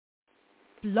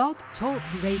Blog Talk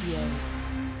Radio.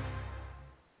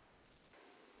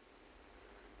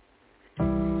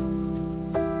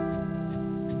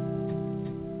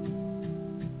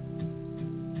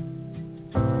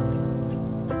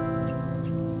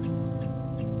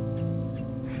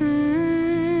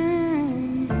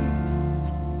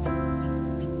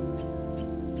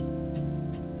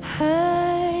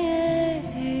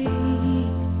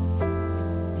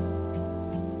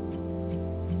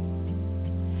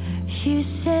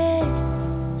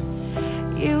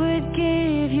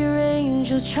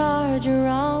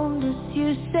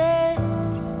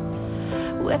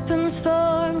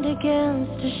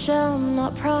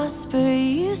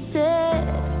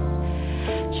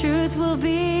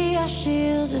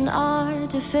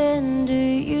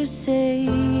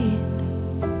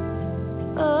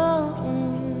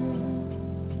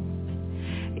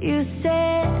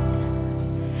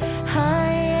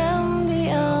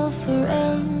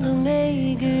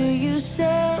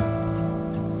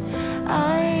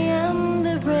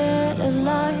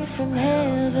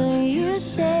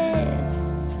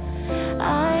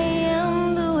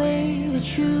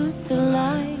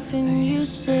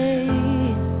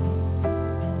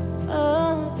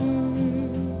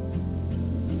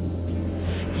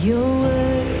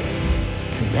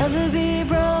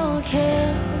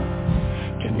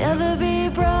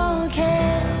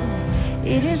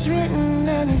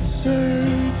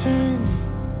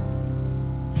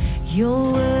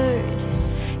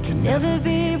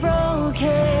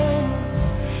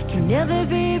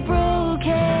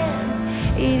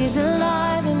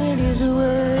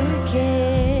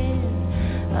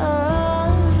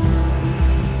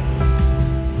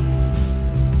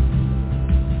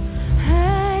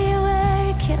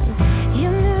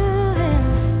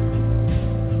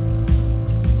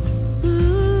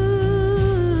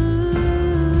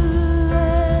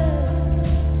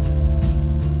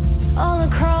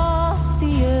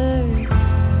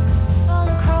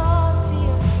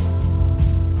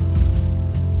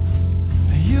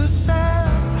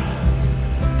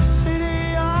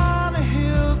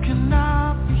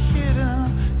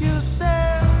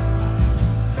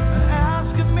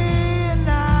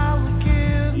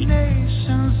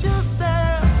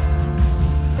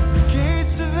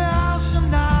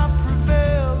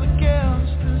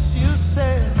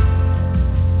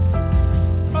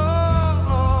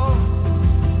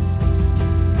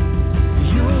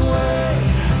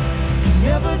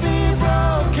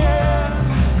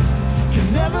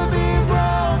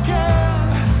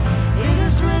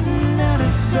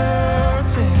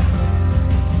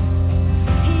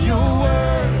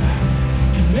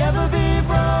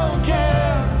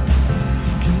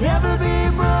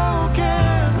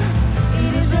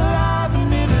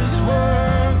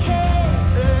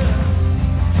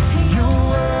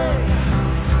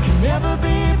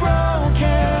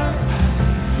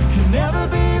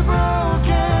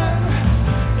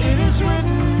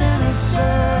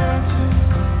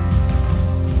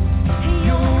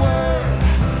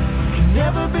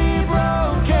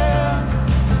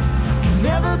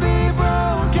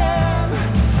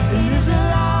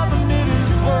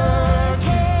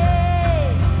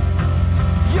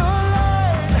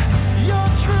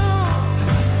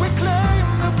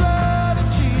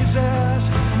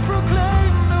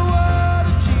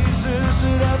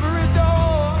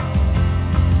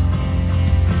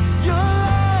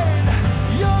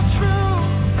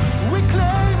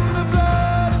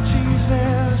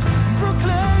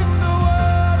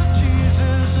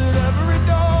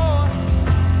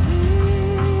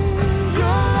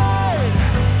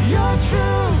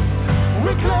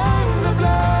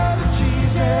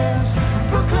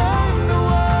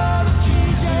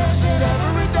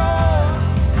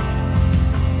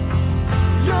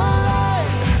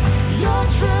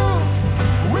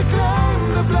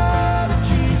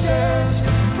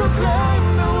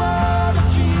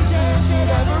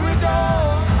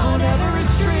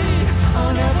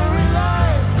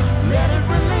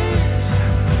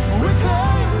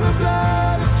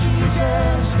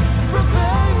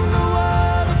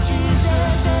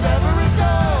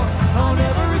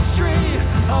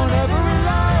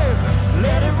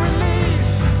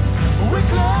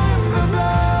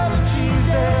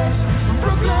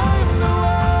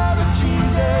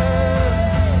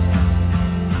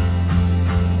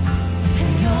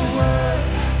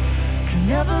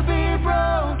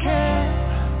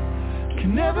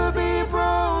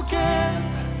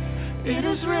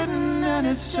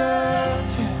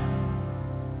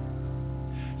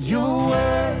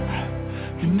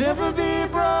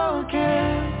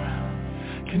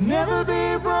 Can never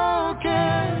be broken.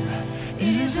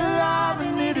 It is alive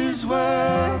and it is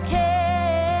working.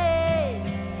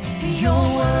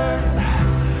 Your word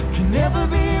can never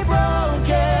be broken,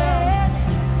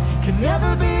 can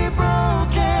never be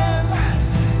broken.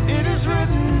 It is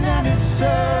written and it's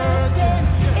certain.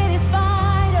 It is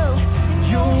vital.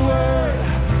 Your word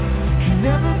can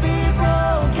never be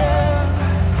broken,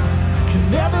 can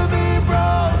never be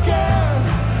broken.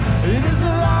 It is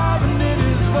alive and it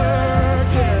is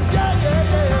working. Yeah, yeah,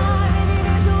 yeah.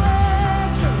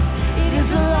 It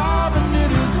is alive and it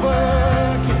is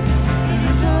working. It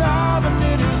is alive and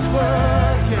it is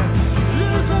working.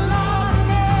 It is alive and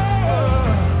it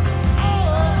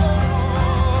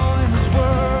is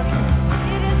working.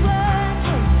 It is working. It is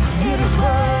working. It is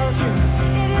working.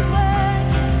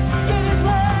 It is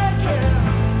working.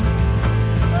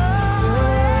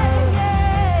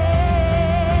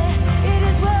 It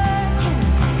is working.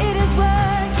 It is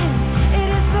working. It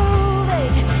is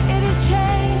moving. It is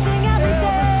changing every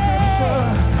day.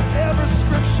 Every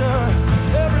scripture.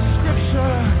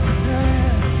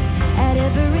 At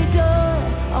every door,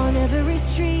 on every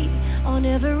street, on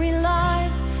every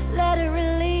life, let it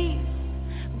release.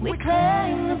 We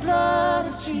claim the blood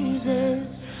of Jesus,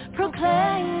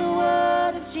 proclaim the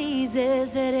word of Jesus.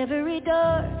 At every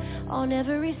door, on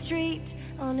every street,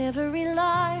 on every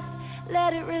life,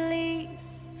 let it release.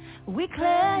 We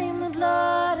claim the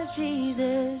blood of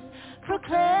Jesus,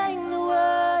 proclaim the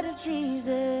word of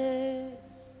Jesus.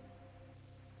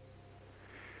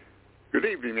 Good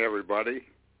evening, everybody.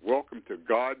 Welcome to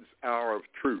God's Hour of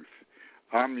Truth.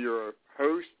 I'm your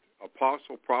host,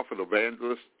 Apostle, Prophet,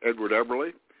 Evangelist, Edward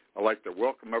Eberly. I'd like to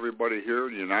welcome everybody here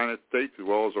in the United States as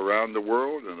well as around the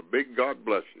world, and a big God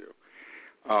bless you.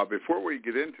 Before we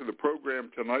get into the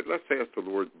program tonight, let's ask the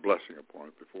Lord's blessing upon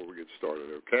it before we get started,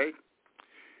 okay?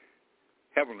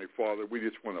 Heavenly Father, we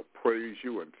just want to praise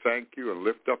you and thank you and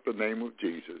lift up the name of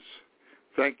Jesus.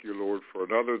 Thank you, Lord, for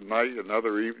another night,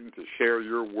 another evening to share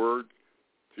your word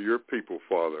to your people,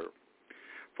 Father.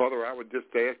 Father, I would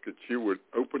just ask that you would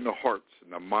open the hearts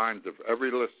and the minds of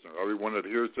every listener, everyone that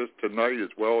hears this tonight, as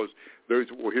well as those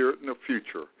that will hear it in the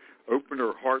future. Open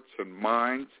their hearts and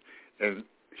minds and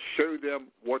show them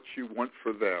what you want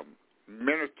for them.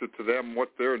 Minister to them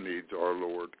what their needs are,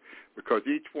 Lord, because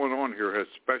each one on here has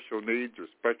special needs or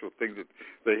special things that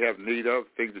they have need of,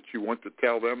 things that you want to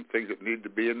tell them, things that need to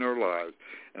be in their lives.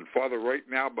 And, Father, right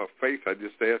now, by faith, I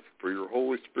just ask for your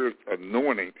Holy Spirit's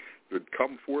anointing to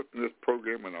come forth in this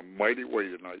program in a mighty way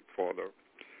tonight, Father,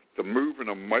 to move in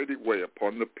a mighty way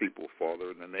upon the people,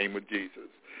 Father, in the name of Jesus.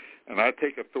 And I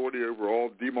take authority over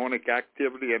all demonic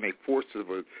activity, any forces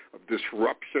of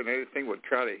disruption, anything would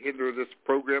try to hinder this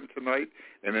program tonight.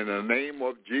 And in the name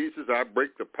of Jesus, I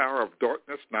break the power of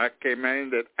darkness, and I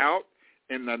command it out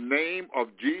in the name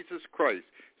of Jesus Christ.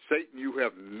 Satan, you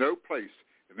have no place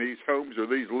in these homes or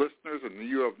these listeners, and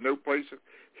you have no place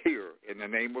here in the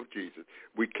name of Jesus.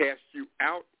 We cast you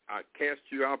out. I cast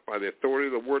you out by the authority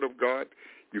of the Word of God.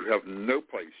 You have no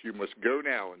place. You must go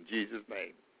now in Jesus'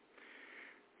 name.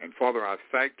 And, Father, I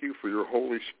thank you for your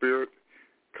Holy Spirit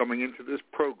coming into this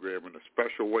program in a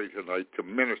special way tonight to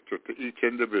minister to each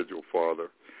individual, Father.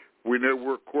 We know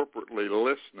we're corporately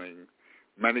listening,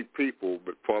 many people,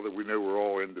 but, Father, we know we're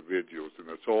all individuals, and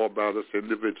it's all about us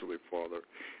individually, Father.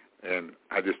 And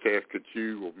I just ask that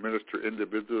you will minister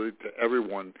individually to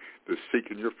everyone that's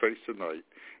seeking your face tonight.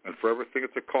 And for everything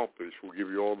that's accomplished, we'll give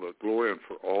you all the glory and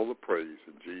for all the praise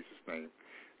in Jesus' name.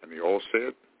 And they all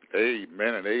said,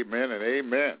 amen and amen and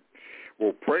amen.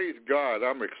 Well, praise God.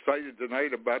 I'm excited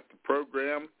tonight about the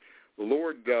program. The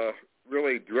Lord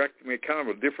really directed me kind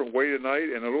of a different way tonight,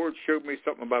 and the Lord showed me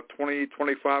something about 20,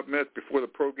 25 minutes before the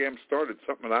program started,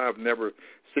 something that I have never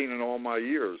seen in all my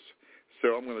years.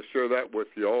 So I'm going to share that with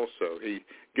you also. He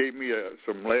gave me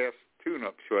some last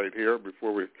tune-ups right here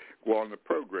before we go on the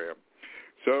program.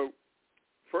 So,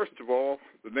 first of all,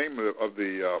 the name of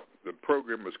the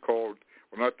program is called,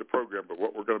 well, not the program, but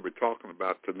what we're going to be talking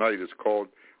about tonight is called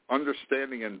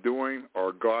Understanding and Doing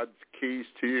Are God's Keys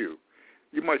to You.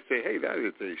 You might say, hey, that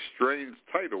is a strange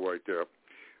title right there.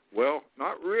 Well,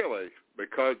 not really,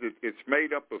 because it's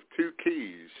made up of two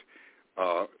keys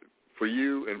for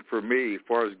you and for me as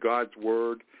far as God's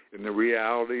Word and the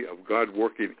reality of God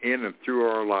working in and through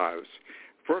our lives.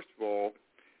 First of all,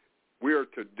 we are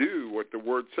to do what the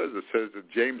Word says. It says in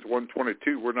James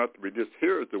 1:22, we're not to be just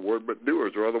hearers of the Word, but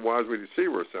doers, or otherwise we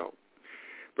deceive ourselves.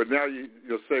 But now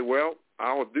you'll say, well,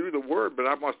 I'll do the Word, but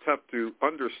I must have to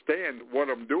understand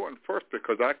what I'm doing first,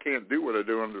 because I can't do what I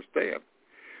don't understand.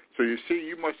 So you see,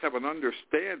 you must have an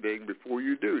understanding before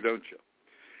you do, don't you?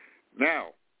 Now,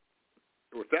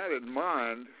 with that in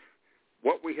mind,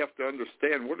 what we have to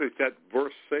understand, what is that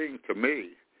verse saying to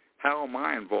me? How am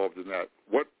I involved in that?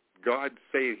 What God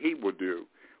said he would do?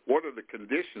 What are the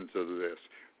conditions of this?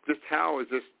 Just how is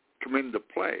this come into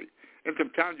play? And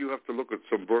sometimes you have to look at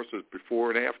some verses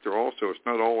before and after also. It's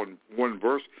not all in one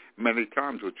verse many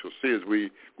times, which you'll see as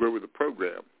we go with the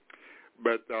program.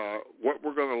 But what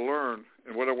we're going to learn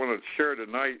and what I want to share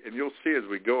tonight, and you'll see as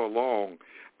we go along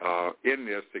in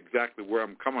this exactly where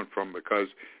I'm coming from, because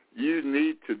you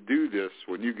need to do this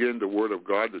when you get into the Word of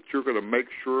God, that you're going to make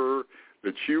sure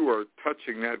that you are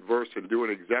touching that verse and doing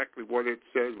exactly what it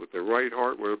says with the right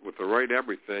heart, with the right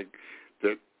everything,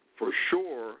 that for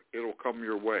sure it'll come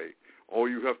your way. All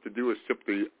you have to do is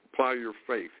simply apply your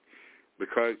faith,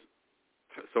 because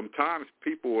sometimes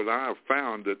people, and I have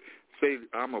found that, say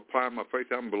I'm applying my faith,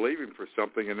 I'm believing for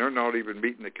something, and they're not even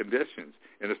meeting the conditions,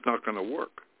 and it's not going to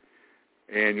work.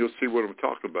 And you'll see what I'm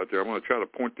talking about there. I'm going to try to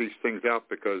point these things out,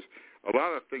 because a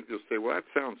lot of things you'll say, well, that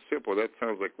sounds simple. That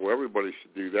sounds like, well, everybody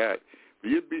should do that. But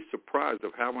you'd be surprised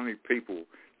of how many people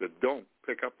that don't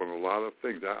pick up on a lot of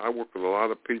things. I work with a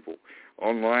lot of people,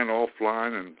 online,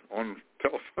 offline, and on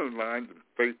telephone lines and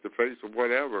face-to-face or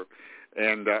whatever,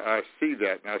 and I see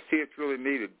that. And I see it's really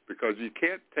needed, because you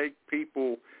can't take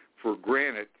people for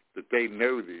granted that they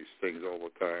know these things all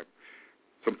the time.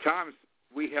 Sometimes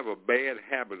we have a bad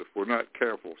habit if we're not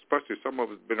careful, especially some of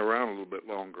us have been around a little bit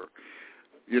longer.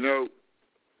 You know,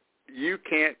 you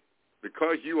can't,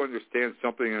 because you understand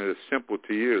something that is simple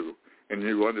to you, and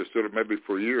you understood it maybe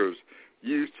for years,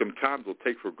 you sometimes will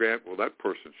take for granted, well, that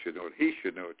person should know it, he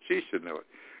should know it, she should know it.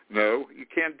 No, you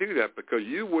can't do that, because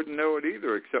you wouldn't know it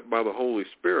either except by the Holy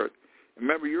Spirit.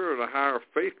 Remember, you're at a higher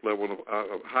faith level, a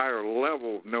higher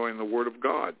level of knowing the Word of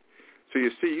God. So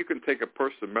you see, you can take a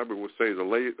person, maybe we'll say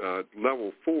the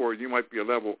level 4, and you might be a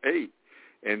level 8.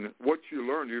 And what you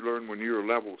learn when you're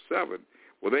level 7.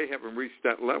 Well, they haven't reached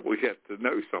that level yet to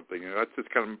know something. And that's just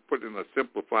kind of put in a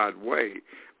simplified way.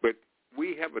 But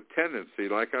we have a tendency,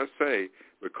 like I say,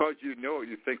 because you know it,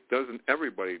 you think, doesn't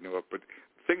everybody know it? But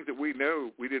things that we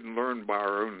know we didn't learn by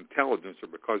our own intelligence or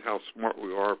because how smart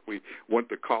we are, if we went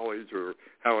to college, or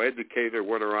how educated or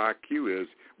what our IQ is.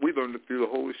 We learned it through the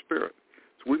Holy Spirit.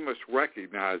 So we must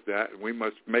recognize that, and we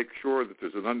must make sure that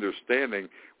there's an understanding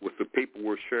with the people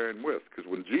we're sharing with. Because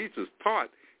when Jesus taught,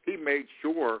 he made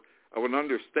sure of an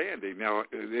understanding. Now,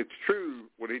 it's true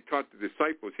when he taught the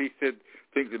disciples, he said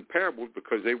things in parables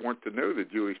because they weren't to know the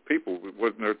Jewish people. It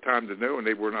wasn't their time to know, and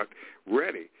they were not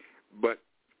ready. But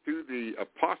through the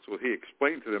apostles, he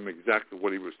explained to them exactly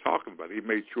what he was talking about. He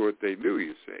made sure that they knew,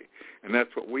 you see. And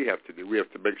that's what we have to do. We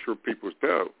have to make sure people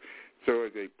know. So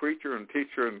as a preacher and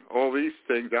teacher and all these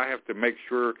things, I have to make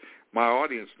sure my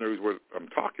audience knows what I'm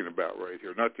talking about right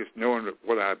here, not just knowing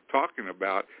what I'm talking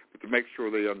about, but to make sure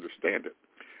they understand it.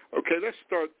 Okay, let's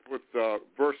start with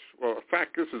verse. Well, in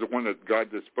fact, this is the one that God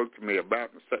just spoke to me about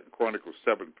in 2 Chronicles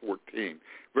 7:14.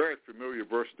 Very familiar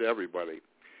verse to everybody.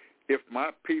 If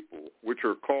my people, which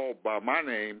are called by my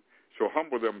name, shall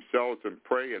humble themselves and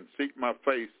pray and seek my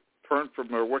face, turn from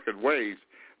their wicked ways,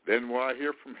 then will I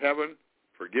hear from heaven,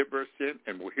 forgive their sin,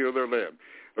 and will heal their land.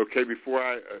 Okay, before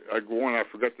I go on, I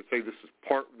forgot to say this is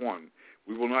part 1.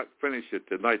 We will not finish it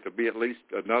tonight. There'll be at least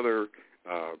another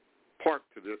part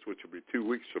to this, which will be 2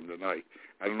 weeks from tonight.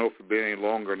 I don't know if it'll be any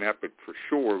longer than that, but for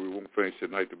sure we won't finish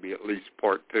tonight. There'll be at least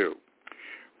part 2.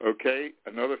 Okay,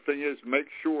 another thing is make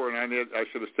sure, and I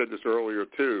should have said this earlier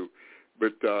too,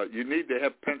 but you need to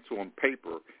have pencil and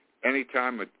paper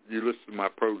anytime that you listen to my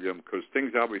program, because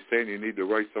things I'll be saying, you need to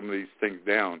write some of these things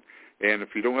down. And if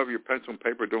you don't have your pencil and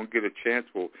paper, don't get a chance,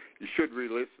 well, you should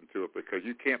re-listen to it, because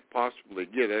you can't possibly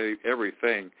get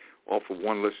everything off of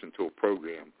one listen to a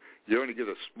program. You only get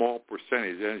a small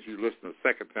percentage, and as you listen the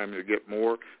second time, you'll get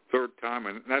more, third time,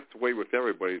 and that's the way with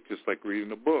everybody. It's just like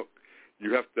reading a book.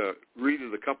 You have to read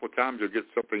it a couple of times, you'll get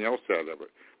something else out of it.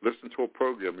 Listen to a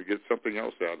program, you get something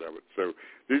else out of it. So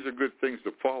these are good things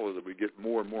to follow, that we get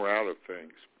more and more out of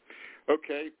things.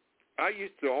 Okay, I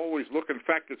used to always look, in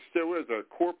fact, it still is a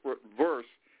corporate verse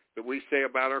that we say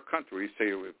about our country. We say,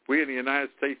 if we in the United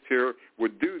States here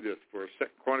would do this for 2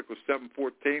 Chronicles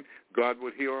 7:14, God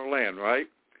would heal our land, right?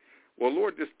 Well, the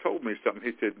Lord just told me something.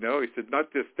 He said, no. He said,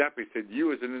 not just that. He said,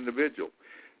 you as an individual.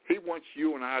 He wants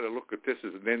you and I to look at this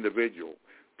as an individual.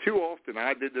 Too often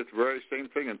I did this very same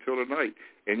thing until tonight,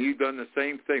 and you've done the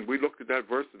same thing. We looked at that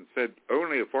verse and said,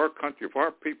 only if our country, if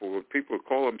our people, if people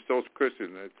call themselves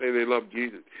Christians and say they love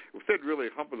Jesus, if they'd really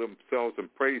humble themselves and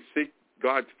pray, seek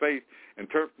God's faith, and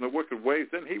turn from the wicked ways,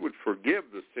 then he would forgive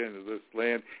the sin of this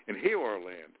land and heal our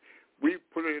land. We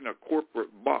put it in a corporate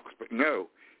box, but no,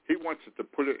 he wants it to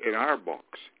put it in our box,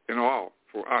 in all,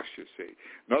 for us, you see.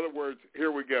 In other words,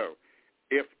 here we go.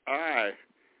 If I,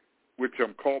 which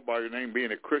I'm called by your name,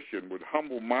 being a Christian, would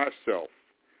humble myself,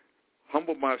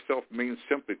 Humble myself means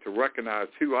simply to recognize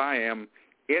who I am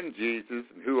in Jesus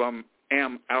and who I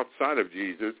am outside of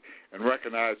Jesus, and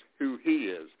recognize who he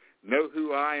is. Know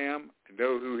who I am and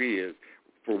know who he is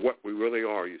for what we really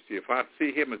are. You see, if I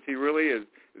see him as he really is,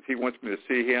 as he wants me to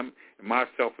see him, and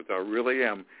myself as I really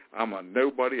am, I'm a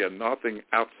nobody and nothing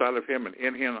outside of him, and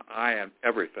in him I am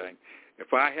everything.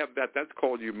 If I have that, that's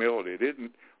called humility. It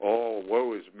isn't, oh,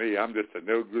 woe is me, I'm just a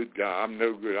no-good guy, I'm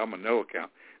no good, I'm a no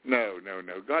account. No.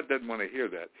 God doesn't want to hear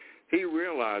that. He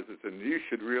realizes, and you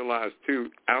should realize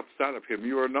too, outside of him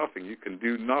you are nothing. You can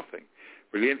do nothing.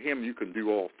 But in him you can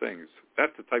do all things.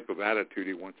 That's the type of attitude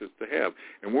he wants us to have.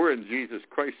 And we're in Jesus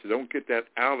Christ, so don't get that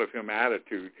out of him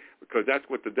attitude, because that's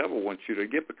what the devil wants you to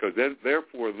get, because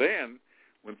therefore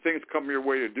when things come your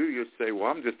way to do, you'll say,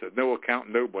 well, I'm just a no-account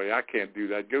nobody. I can't do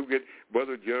that. Go get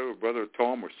Brother Joe or Brother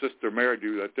Tom or Sister Mary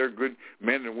do that. They're good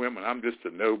men and women. I'm just a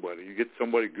nobody. You get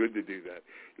somebody good to do that.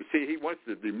 You see, he wants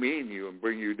to demean you and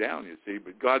bring you down, you see.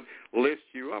 But God lifts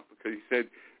you up because he said,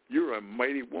 you're a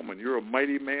mighty woman. You're a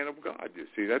mighty man of God, you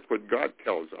see. That's what God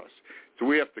tells us. So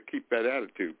we have to keep that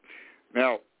attitude.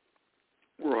 Now,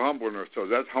 we're humbling ourselves.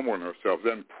 That's humbling ourselves.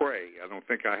 Then pray. I don't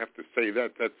think I have to say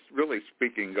that. That's really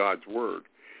speaking God's word.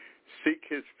 Seek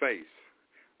his face.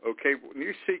 Okay, when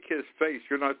you seek his face,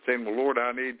 you're not saying, well, Lord,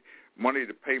 I need money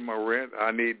to pay my rent.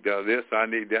 I need this. I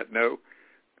need that. No,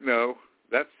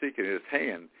 that's seeking his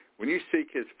hand. When you seek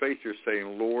his face, you're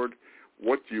saying, Lord,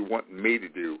 what do you want me to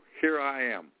do? Here I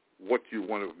am. What do you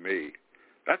want of me?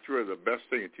 That's really the best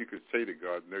thing that you could say to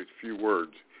God in those few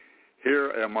words.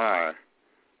 Here am I.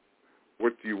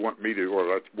 What do you want me to do? Or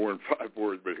that's more than 5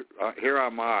 words, but here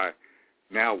am I.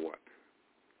 Now what?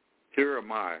 Here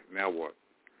am I. Now what?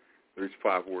 There's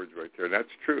 5 words right there. That's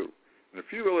true. And if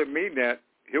you really mean that,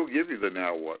 he'll give you the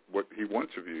now what he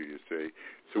wants of you, you see.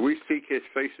 So we seek his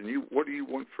face, and what do you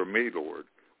want from me, Lord?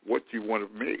 What do you want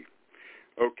of me?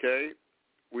 Okay,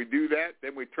 we do that,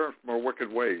 then we turn from our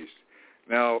wicked ways.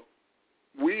 Now,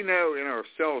 we know in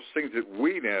ourselves things that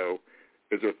we know.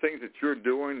 Is there things that you're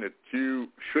doing that you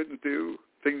shouldn't do,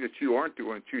 things that you aren't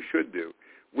doing that you should do?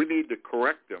 We need to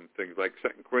correct them, things like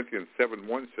 2 Corinthians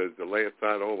 7:1 says, to lay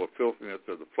aside all the filthiness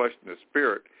of the flesh and the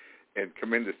spirit and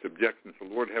come into subjection to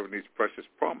the Lord, having these precious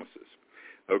promises.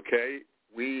 Okay?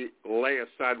 We lay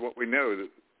aside what we know.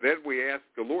 Then we ask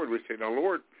the Lord, we say, now,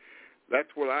 Lord, that's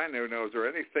what I know now. Is there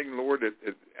anything, Lord,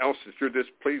 else that you're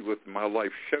displeased with in my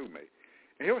life? Show me.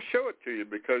 And he'll show it to you,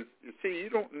 because, you see, you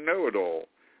don't know it all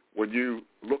when you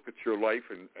look at your life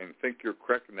and think you're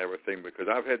correct and everything, because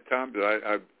I've had times that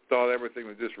I've thought everything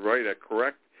was just right,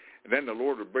 correct, and then the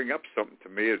Lord would bring up something to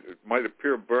me. It might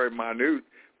appear very minute,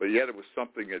 but yet it was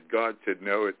something that God said,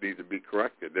 no, it needs to be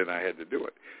corrected. Then I had to do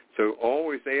it. So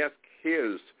always ask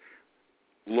his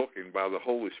looking by the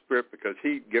Holy Spirit, because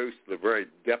he goes to the very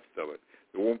depth of it.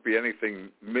 There won't be anything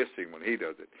missing when he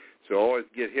does it. So always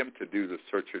get him to do the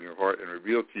search in your heart and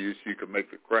reveal to you so you can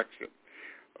make the correction.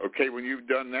 Okay, when you've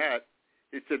done that,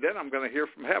 he said, then I'm going to hear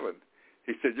from heaven.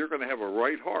 He said, you're going to have a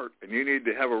right heart, and you need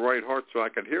to have a right heart so I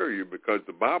can hear you, because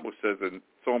the Bible says in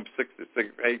Psalm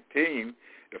 66:18,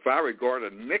 if I regard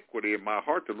iniquity in my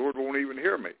heart, the Lord won't even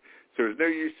hear me. So there's no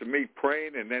use in me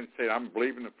praying and then saying, I'm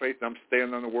believing the faith, and I'm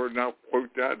standing on the word, and I'll quote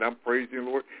that, and I'm praising the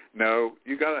Lord. No,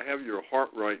 you got to have your heart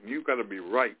right, and you've got to be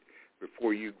right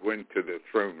before you go into the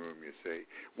throne room, you see.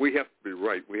 We have to be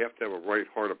right. We have to have a right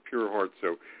heart, a pure heart.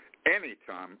 So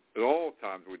anytime, at all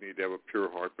times, we need to have a pure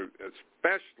heart, but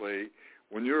especially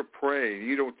when you're praying,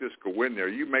 you don't just go in there.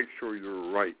 You make sure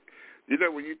you're right. You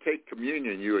know, when you take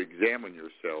communion, you examine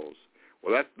yourselves.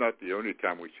 Well, that's not the only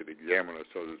time we should examine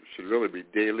ourselves. It should really be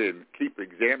daily and keep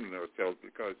examining ourselves,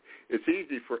 because it's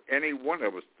easy for any one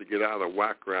of us to get out of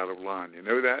whack or out of line. You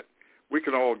know that? We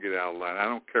can all get out of line. I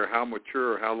don't care how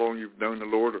mature or how long you've known the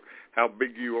Lord or how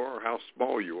big you are or how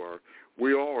small you are.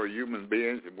 We all are human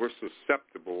beings, and we're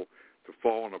susceptible to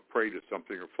falling a prey to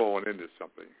something or falling into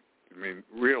something. I mean,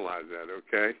 realize that,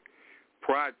 okay?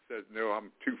 Pride says, no,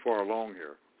 I'm too far along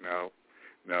here.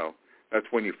 No. That's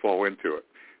when you fall into it.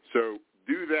 So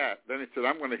do that. Then he said,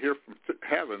 I'm going to hear from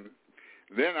heaven.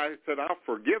 Then I said, I'll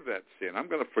forgive that sin. I'm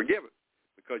going to forgive it,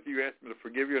 because you asked me to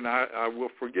forgive you, and I will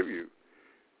forgive you.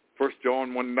 1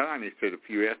 John 1:9, he said, if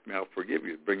you ask me, I'll forgive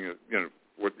you. Bring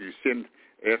what you sinned,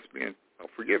 ask me, and I'll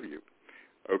forgive you.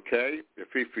 Okay? If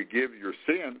he forgives your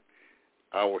sin,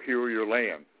 I will heal your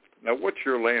land. Now, what's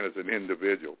your land as an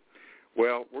individual?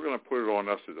 Well, we're going to put it on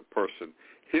us as a person.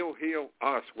 He'll heal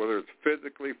us, whether it's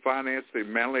physically, financially,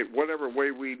 mentally, whatever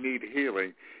way we need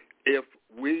healing. If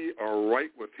we are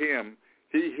right with him,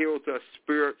 he heals us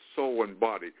spirit, soul, and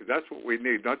body, because that's what we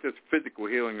need, not just physical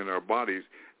healing in our bodies,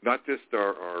 not just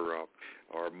our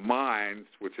our minds,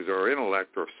 which is our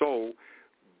intellect, our soul,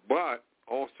 but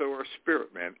also our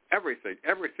spirit, man.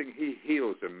 Everything he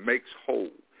heals and makes whole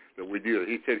that we do.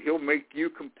 He said he'll make you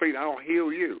complete. I'll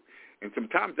heal you. And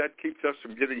sometimes that keeps us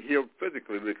from getting healed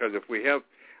physically, because if we have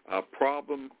a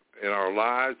problem in our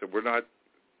lives that we're not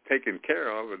taken care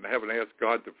of and haven't asked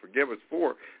God to forgive us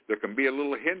for, there can be a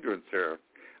little hindrance there.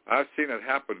 I've seen it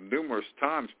happen numerous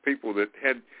times, people that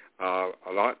had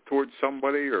a lot towards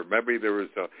somebody, or maybe there was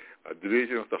a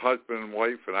division with the husband and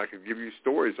wife, and I could give you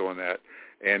stories on that.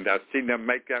 And I've seen them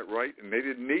make that right, and they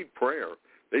didn't need prayer.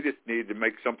 They just needed to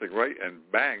make something right, and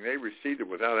bang, they received it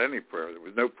without any prayer. There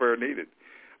was no prayer needed.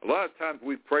 A lot of times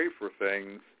we pray for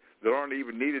things that aren't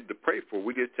even needed to pray for.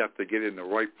 We just have to get in the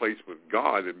right place with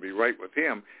God and be right with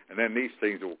him, and then these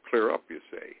things will clear up, you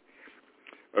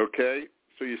see. Okay?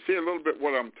 So you see a little bit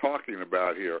what I'm talking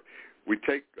about here. We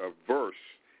take a verse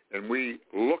and we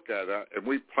look at it and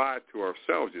we apply it to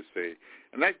ourselves, you see.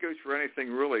 And that goes for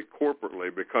anything really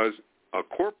corporately, because a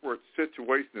corporate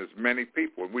situation is many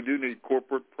people, and we do need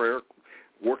corporate prayer,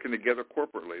 working together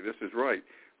corporately. This is right.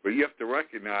 But you have to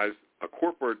recognize a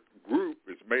corporate group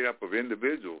is made up of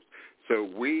individuals. So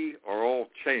we are all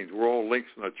chains. We're all links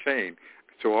in a chain.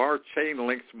 So our chain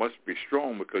links must be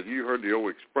strong, because you heard the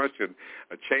old expression,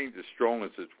 a chain is strong as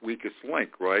its weakest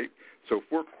link, right? So if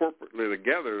we're corporately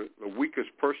together, the weakest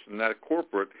person in that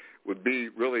corporate would be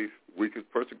really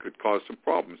weakest person, could cause some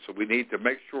problems. So we need to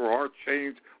make sure our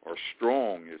chains are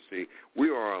strong, you see. We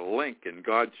are a link in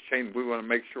God's chain. We want to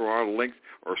make sure our links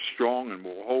are strong and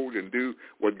will hold and do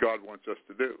what God wants us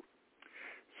to do.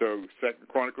 So 2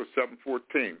 Chronicles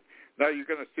 7:14. Now you're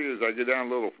going to see as I get down a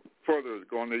little further as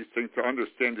going these things to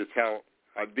understand just how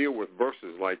I deal with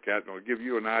verses like that, and it'll give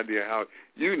you an idea how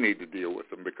you need to deal with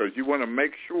them, because you want to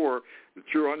make sure that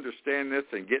you're understanding this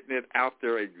and getting it out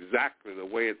there exactly the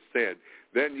way it's said.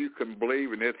 Then you can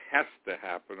believe, and it has to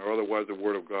happen, or otherwise the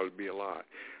Word of God would be a lie.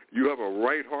 You have a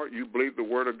right heart, you believe the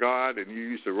Word of God, and you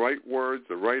use the right words,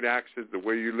 the right actions, the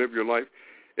way you live your life.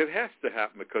 It has to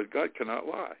happen, because God cannot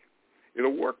lie.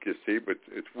 It'll work, you see, but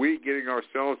it's we getting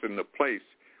ourselves in the place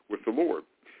with the Lord.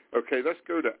 Okay, let's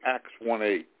go to Acts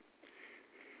 1:8.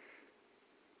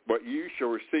 But you shall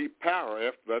receive power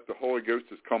after that the Holy Ghost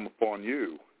has come upon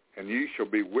you, and you shall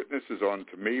be witnesses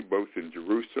unto me both in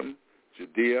Jerusalem,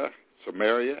 Judea,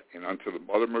 Samaria, and unto the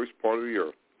uttermost part of the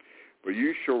earth. But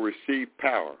you shall receive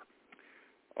power.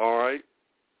 All right.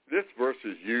 This verse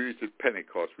is used at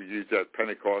Pentecost. We use that at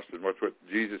Pentecost, and that's what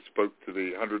Jesus spoke to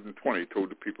the 120,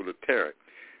 told the people to tarry.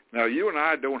 Now, you and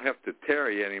I don't have to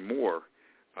tarry anymore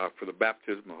for the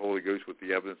baptism of the Holy Ghost with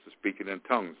the evidence of speaking in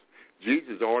tongues.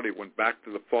 Jesus already went back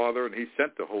to the Father, and he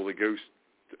sent the Holy Ghost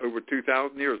over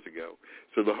 2,000 years ago.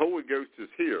 So the Holy Ghost is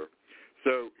here.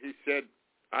 So he said,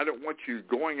 I don't want you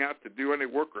going out to do any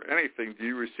work or anything till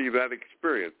you receive that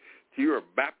experience. Till you are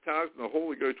baptized in the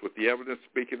Holy Ghost with the evidence of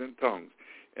speaking in tongues.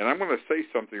 And I'm going to say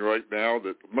something right now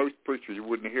that most preachers you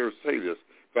wouldn't hear say this.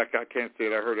 In fact, I can't say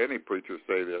that I heard any preacher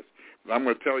say this. But I'm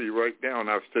going to tell you right now, and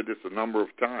I've said this a number of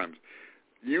times,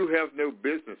 you have no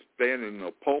business standing in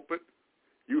the pulpit.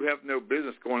 You have no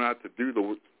business going out to do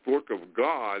the work of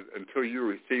God until you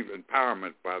receive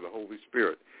empowerment by the Holy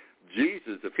Spirit.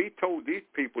 Jesus, if he told these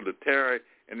people to tarry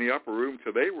in the upper room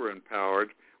till they were empowered,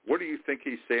 what do you think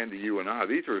he's saying to you and I?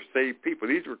 These are saved people.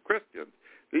 These were Christians.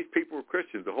 These people were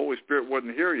Christians. The Holy Spirit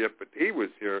wasn't here yet, but he was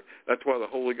here. That's why the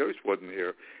Holy Ghost wasn't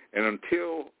here. And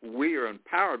until we are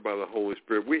empowered by the Holy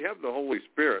Spirit, we have the Holy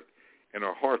Spirit in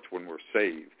our hearts when we're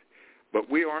saved. But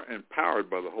we aren't empowered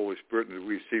by the Holy Spirit, and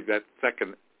we receive that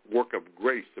second work of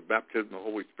grace, the baptism of the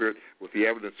Holy Spirit with the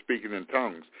evidence speaking in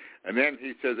tongues. And then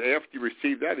he says, after you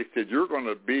receive that, he said, you're going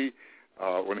to be,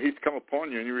 when he's come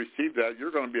upon you and you receive that,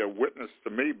 you're going to be a witness to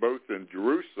me both in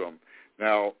Jerusalem.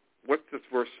 Now, what's this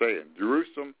verse saying?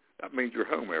 Jerusalem, that means your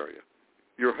home area.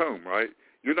 Your home, right?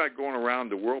 You're not going around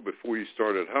the world before you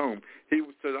start at home. He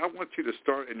said, I want you to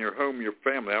start in your home, your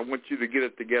family. I want you to get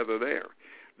it together there.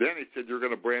 Then he said, you're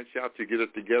going to branch out to get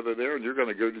it together there, and you're going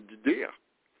to go to Judea.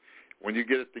 When you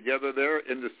get it together there,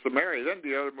 into Samaria, then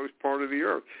the uttermost part of the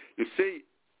earth. You see,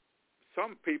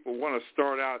 some people want to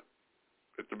start out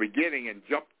at the beginning and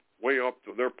jump way up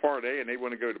to their part A, and they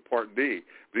want to go to part B.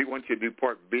 But he wants you to do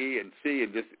part B and C,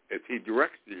 and just as he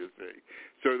directs you, see.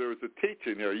 So there was a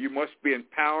teaching there. You must be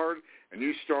empowered, and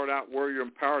you start out where you're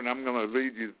empowered, and I'm going to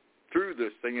lead you through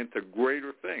this thing into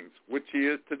greater things, which he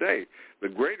is today. The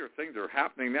greater things are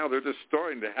happening now. They're just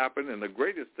starting to happen, and the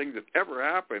greatest things that ever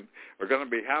happened are going to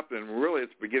be happening. Really,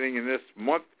 it's beginning in this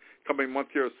month, coming month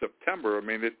here of September. I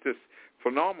mean, it's just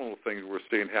phenomenal things we're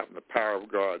seeing happen, the power of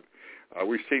God.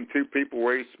 We've seen two people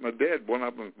raise from the dead. One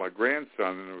of them was my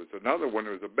grandson, and there was another one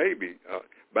that was a baby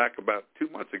back about 2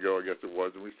 months ago, I guess it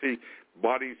was. And we see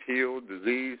bodies healed,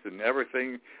 disease, and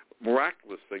everything,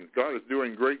 miraculous things. God is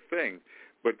doing great things.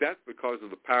 But that's because of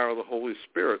the power of the Holy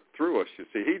Spirit through us, you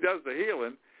see. He does the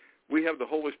healing. We have the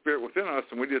Holy Spirit within us,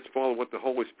 and we just follow what the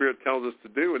Holy Spirit tells us to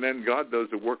do, and then God does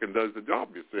the work and does the job,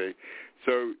 you see.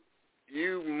 So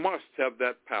you must have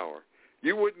that power.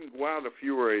 You wouldn't go out if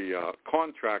you were a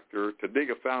contractor to dig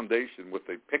a foundation with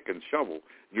a pick and shovel.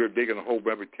 You're digging a hole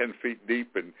maybe 10 feet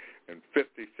deep and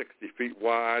 50, 60 feet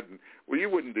wide. And, well, you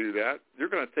wouldn't do that. You're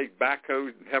going to take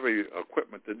backhoes and heavy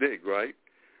equipment to dig, right?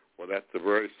 Well, that's the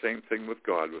very same thing with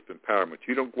God, with empowerment.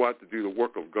 You don't go out to do the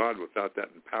work of God without that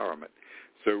empowerment.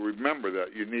 So remember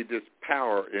that. You need this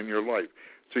power in your life.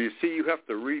 So you see, you have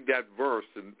to read that verse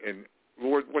and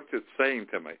Lord, what's it saying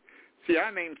to me? See,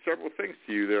 I named several things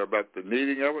to you there about the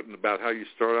needing of it and about how you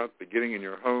start out beginning in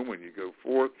your home when you go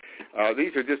forth.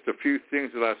 These are just a few things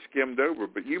that I skimmed over,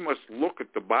 but you must look at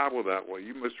the Bible that way.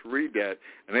 You must read that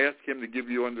and ask him to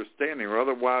give you understanding, or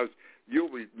otherwise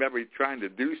you'll be maybe trying to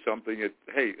do something that,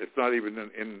 hey, it's not even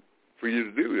in for you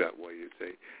to do that way, you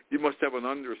see. You must have an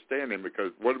understanding,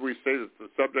 because what did we say that the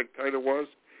subject title was?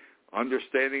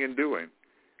 Understanding and doing.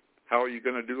 How are you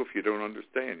going to do if you don't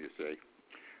understand, you see?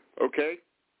 Okay.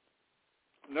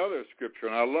 Another scripture,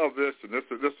 and I love this, and this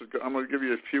is I'm going to give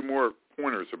you a few more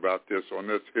pointers about this on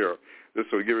this here. This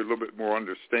will give you a little bit more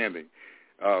understanding.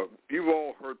 You've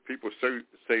all heard people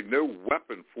say no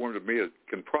weapon formed of me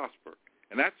can prosper,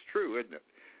 and that's true, isn't it?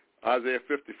 Isaiah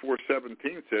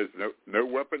 54:17 says, no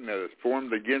weapon that is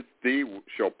formed against thee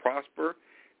shall prosper.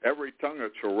 Every tongue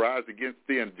that shall rise against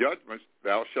thee in judgment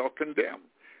thou shalt condemn.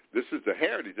 This is the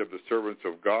heritage of the servants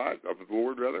of God, of the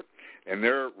Lord rather, and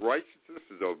their righteousness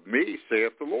is of me,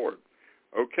 saith the Lord.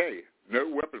 Okay, no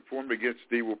weapon formed against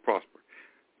thee will prosper.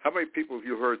 How many people have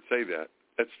you heard say that?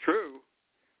 That's true,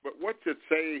 but what's it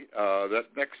say, that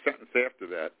next sentence after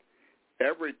that?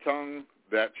 Every tongue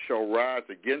that shall rise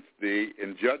against thee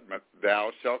in judgment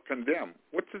thou shalt condemn.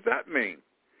 What does that mean?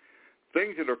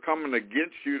 Things that are coming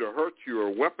against you to hurt you,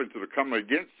 or weapons that are coming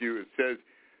against you, it says,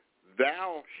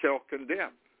 thou shalt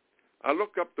condemn. I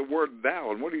looked up the word thou,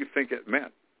 and what do you think it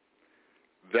meant?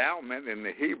 Thou meant in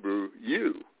the Hebrew,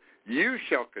 you. You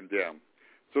shall condemn.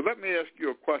 So let me ask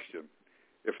you a question.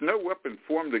 If no weapon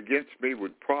formed against me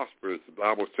would prosper, as the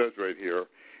Bible says right here,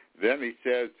 then he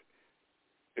says,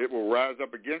 it will rise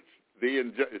up against thee,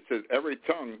 it says, every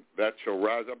tongue that shall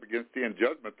rise up against thee in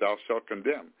judgment thou shalt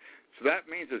condemn. So that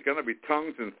means there's going to be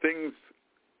tongues and things,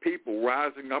 people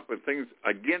rising up and things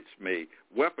against me,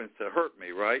 weapons to hurt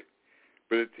me, right?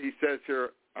 But he says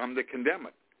here, I'm to condemn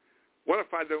it. What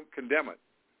if I don't condemn it?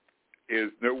 Is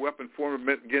no weapon formed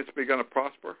against me going to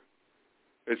prosper?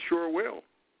 It sure will.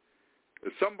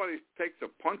 If somebody takes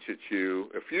a punch at you,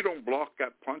 if you don't block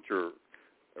that punch or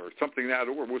something that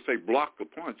order, we'll say block the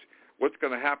punch, what's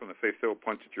going to happen if they throw a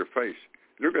punch at your face?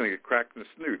 You're going to get cracked in the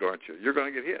snoot, aren't you? You're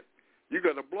going to get hit. You've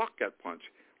got to block that punch.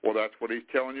 Well, that's what he's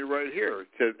telling you right here. It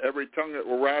says, every tongue that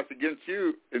will rise against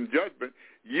you in judgment,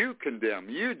 you condemn.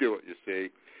 You do it, you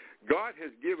see. God has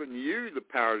given you the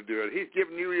power to do it. He's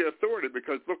given you the authority,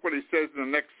 because look what he says in the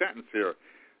next sentence here.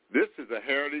 This is a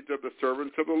heritage of the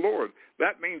servants of the Lord.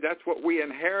 That means that's what we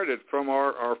inherited from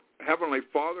our Heavenly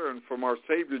Father and from our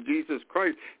Savior, Jesus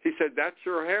Christ. He said, that's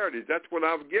your heritage. That's what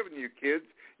I've given you, kids.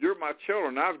 You're my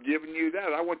children. I've given you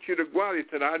that. I want you to go out. He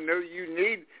said, I know you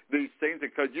need these things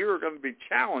because you're going to be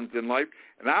challenged in life,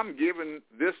 and I'm giving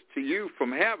this to you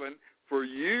from heaven for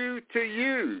you to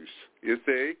use, you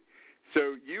see.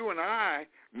 So you and I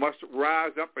must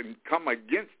rise up and come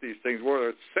against these things, whether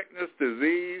it's sickness,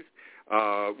 disease,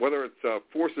 whether it's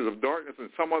forces of darkness in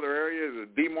some other areas,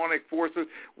 demonic forces,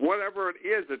 whatever it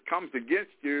is that comes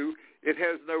against you, it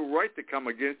has no right to come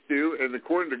against you. And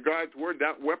according to God's word,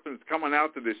 that weapon is coming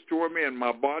out to destroy me and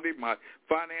my body, my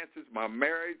finances, my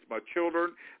marriage, my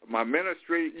children, my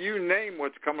ministry. You name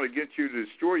what's coming against you to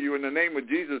destroy you. In the name of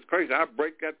Jesus Christ, I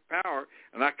break that power,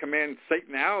 and I command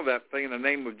Satan out of that thing in the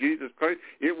name of Jesus Christ.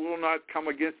 It will not come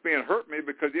against me and hurt me,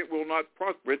 because it will not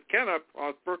prosper. It cannot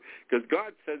prosper, because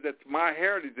God says that's my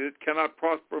heritage. It cannot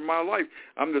prosper in my life.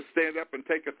 I'm to stand up and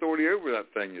take authority over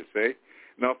that thing, you see.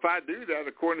 Now, if I do that,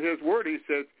 according to his word, he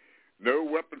says, no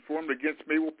weapon formed against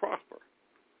me will prosper.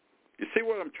 You see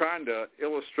what I'm trying to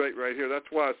illustrate right here? That's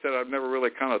why I said I've never really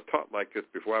kind of taught like this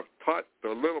before. I've taught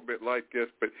a little bit like this,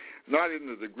 but not in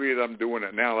the degree that I'm doing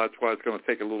it now. That's why it's going to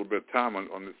take a little bit of time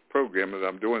on this program that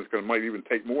I'm doing. It's going to might even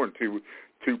take more than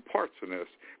two parts in this.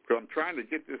 Because I'm trying to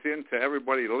get this into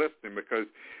everybody listening, because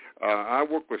I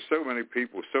work with so many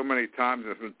people so many times,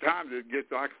 and sometimes it gets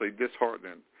actually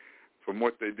disheartening. from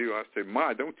what they do. I say,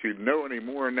 "My, don't you know any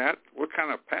more than that? What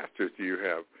kind of pastors do you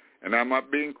have?" And I'm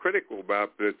not being critical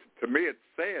about this. To me, it's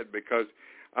sad because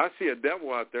I see a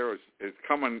devil out there is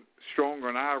coming stronger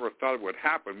than I ever thought it would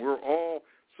happen. We're all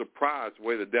surprised the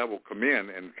way the devil come in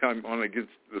and come on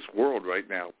against this world right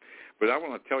now. But I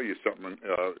want to tell you something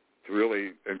to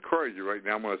really encourage you right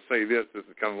now. I'm going to say this. This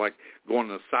is kind of like going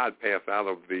on a side path out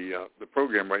of the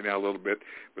program right now a little bit.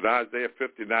 But Isaiah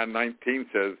 59:19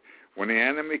 says, when the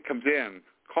enemy comes in,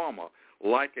 comma,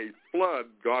 like a flood,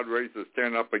 God raises a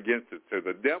stand up against it. So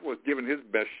the devil is giving his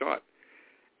best shot.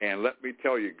 And let me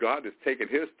tell you, God has taken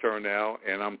his turn now,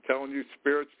 and I'm telling you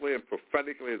spiritually and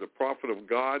prophetically as a prophet of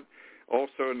God,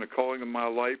 also in the calling of my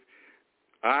life,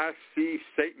 I see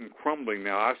Satan crumbling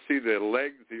now. I see the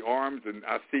legs, the arms, and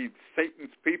I see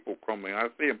Satan's people crumbling. I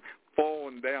see him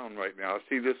falling down right now. I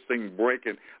see this thing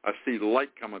breaking. I see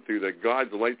light coming through, that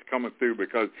God's light's coming through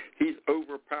because he's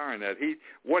overpowering that.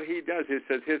 What he does, he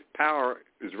says his power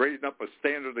is raising up a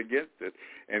standard against it,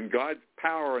 and God's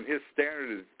power and his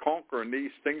standard is conquering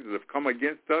these things that have come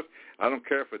against us. I don't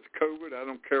care if it's COVID. I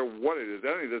don't care what it is.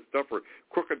 Any of this stuff are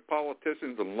crooked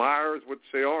politicians and liars, which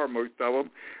they are, most of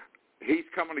them. He's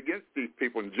coming against these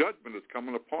people, and judgment is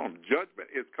coming upon them. Judgment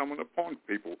is coming upon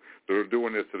people that are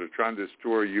doing this, that are trying to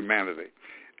destroy humanity.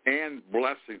 And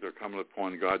blessings are coming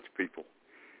upon God's people.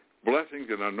 Blessings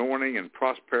and anointing and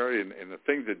prosperity and the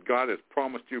things that God has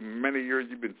promised you many years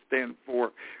you've been standing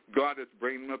for, God is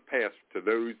bringing them to pass to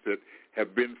those that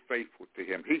have been faithful to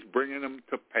him. He's bringing them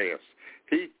to pass.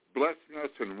 He's blessing us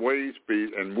in ways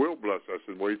and will bless us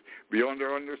in ways beyond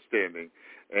our understanding.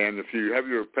 And if you have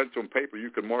your pencil and paper, you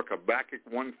can mark Habakkuk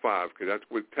 1:5 because that's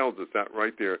what tells us that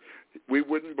right there. We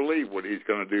wouldn't believe what he's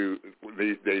going to do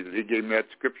these days. He gave me that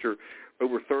scripture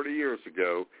over 30 years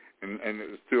ago, and it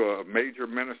was to a major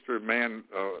minister, man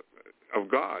of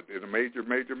God, and a major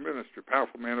minister,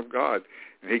 powerful man of God.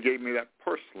 And he gave me that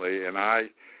personally, and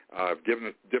I've given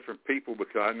it to different people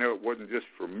because I know it wasn't just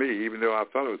for me, even though I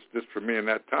thought it was just for me in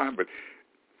that time. But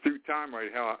through time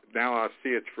right now I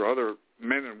see it's for other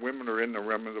men and women who are in the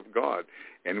remnant of God.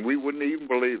 And we wouldn't even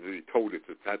believe that he told us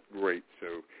it's that great.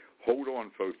 So hold on,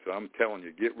 folks. I'm telling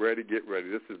you, get ready.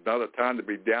 This is not a time to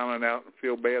be down and out and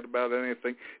feel bad about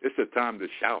anything. It's a time to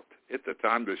shout. It's a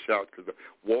time to shout because the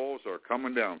walls are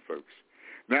coming down, folks.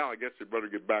 Now I guess we better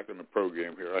get back on the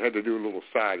program here. I had to do a little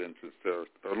side entrance there,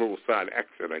 a little side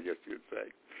exit, I guess you'd say.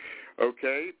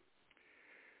 Okay.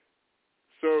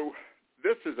 So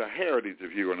this is a heritage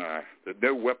of you and I, that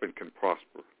no weapon can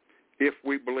prosper if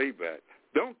we believe that.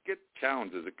 Don't get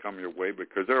challenges that come your way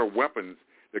because there are weapons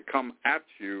that come at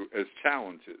you as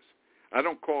challenges. I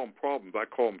don't call them problems. I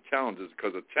call them challenges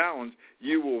because a challenge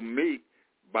you will meet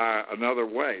by another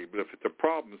way. But if it's a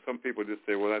problem, some people just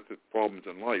say, well, that's just problems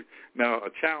in life. Now, a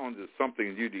challenge is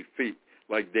something you defeat,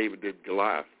 like David did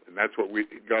Goliath. And that's what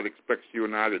God expects you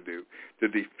and I to do, to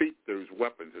defeat those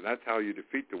weapons. And that's how you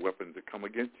defeat the weapons that come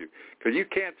against you. Because you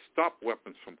can't stop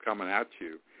weapons from coming at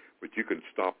you, but you can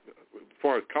stop, as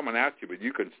far as coming at you, but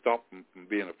you can stop them from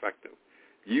being effective.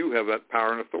 You have that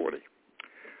power and authority.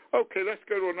 Okay, let's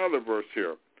go to another verse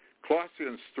here.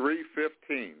 Colossians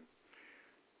 3:15.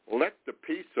 Let the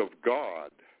peace of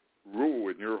God rule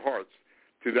in your hearts,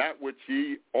 to that which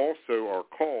ye also are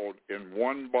called in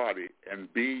one body,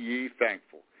 and be ye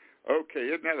thankful. Okay,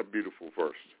 isn't that a beautiful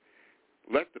verse?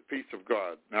 Let the peace of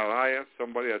God. Now, I ask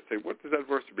somebody, I say, what does that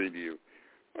verse mean to you?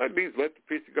 Well, it means let the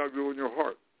peace of God rule in your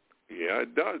heart. Yeah,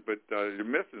 it does, but you're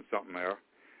missing something there.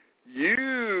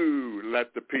 You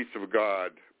let the peace of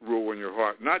God rule in your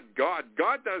heart, not God.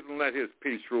 God doesn't let his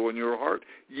peace rule in your heart.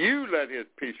 You let his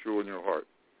peace rule in your heart.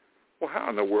 Well, how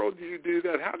in the world do you do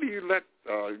that? How do you let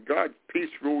God's peace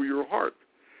rule your heart?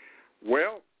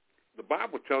 Well, the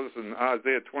Bible tells us in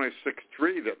Isaiah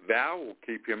 26:3 that thou will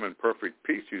keep him in perfect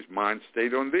peace whose mind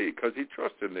stayed on thee because he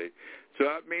trusts in thee. So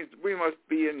that means we must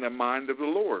be in the mind of the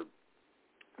Lord.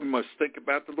 We must think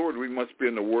about the Lord. We must be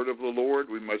in the word of the Lord.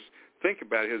 We must think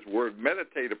about his word,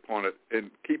 meditate upon it,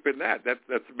 and keep in that. That's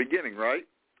the beginning, right?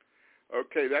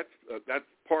 Okay, that's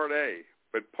part A.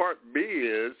 But part B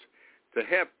is to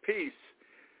have peace.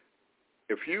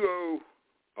 If you owe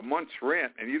a month's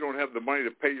rent and you don't have the money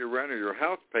to pay your rent or your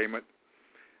house payment,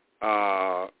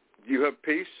 do you have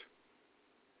peace?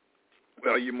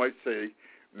 Well, you might say,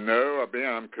 no,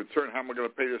 I'm concerned, how am I going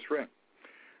to pay this rent?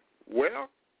 Well,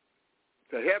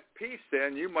 to have peace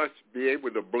then, you must be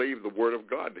able to believe the word of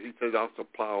God. He says, I'll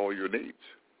supply all your needs.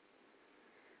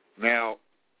 Now,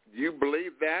 do you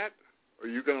believe that? Or are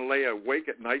you going to lay awake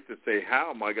at night to say,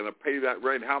 how am I going to pay that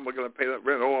rent? How am I going to pay that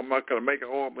rent? Oh, I'm not going to make it.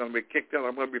 Oh, I'm going to be kicked out.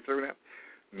 I'm going to be thrown out.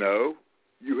 No,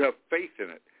 you have faith in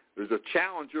it. There's a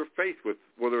challenge you're faced with,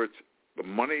 whether it's the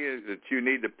money that you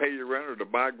need to pay your rent or to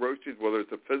buy groceries, whether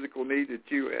it's a physical need that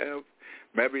you have.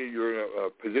 Maybe you're in a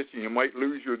position you might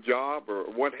lose your job or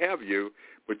what have you,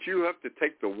 but you have to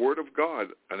take the Word of God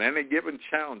on any given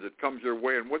challenge that comes your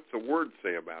way. And what's the Word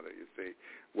say about it, you see?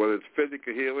 Whether it's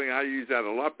physical healing, I use that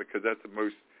a lot because that's the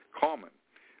most common.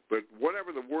 But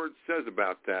whatever the Word says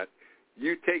about that,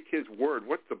 you take His Word.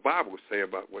 What's the Bible say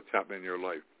about what's happening in your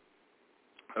life?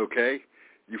 Okay?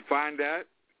 You find that,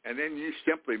 and then you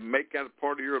simply make that a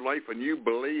part of your life, and you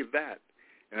believe that.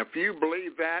 And if you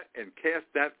believe that and cast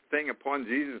that thing upon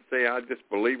Jesus and say, I just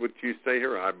believe what you say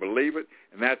here, I believe it,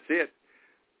 and that's it,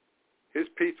 His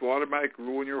peace will automatically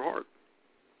rule in your heart.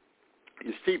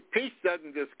 You see, peace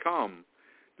doesn't just come,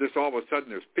 just all of a sudden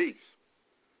there's peace.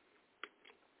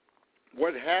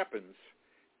 What happens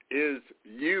is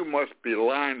you must be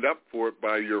lined up for it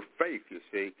by your faith, you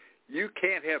see. You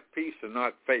can't have peace and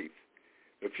not faith.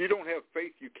 If you don't have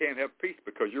faith, you can't have peace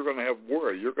because you're going to have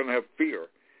worry. You're going to have fear.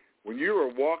 When you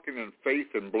are walking in faith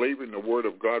and believing the Word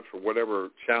of God for whatever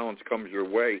challenge comes your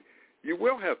way, you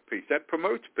will have peace. That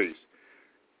promotes peace.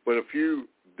 But if you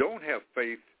don't have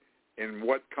faith in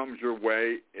what comes your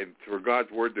way and for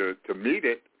God's Word to meet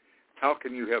it, how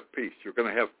can you have peace? You're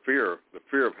going to have fear, the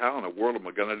fear of how in the world am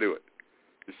I going to do it?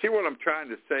 You see what I'm trying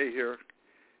to say here?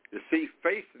 You see,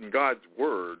 faith in God's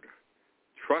Word,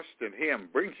 trust in Him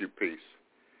brings you peace.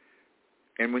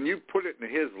 And when you put it in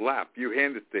His lap, you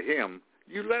hand it to Him,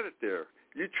 you let it there.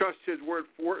 You trust His Word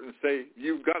for it and say,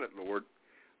 you've got it, Lord.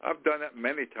 I've done that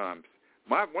many times.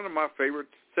 One of my favorite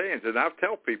sayings, and I'll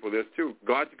tell people this too,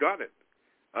 God's got it.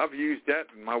 I've used that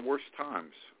in my worst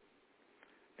times.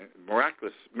 And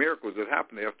miraculous miracles that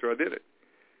happened after I did it.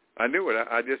 I knew it.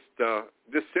 I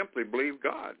just simply believed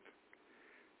God.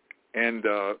 And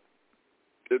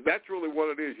that's really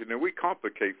what it is. You know, we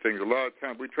complicate things a lot of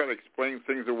times. We try to explain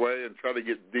things away and try to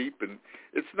get deep, and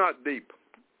it's not deep.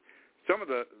 Some of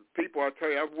the people, I tell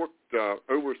you, I've worked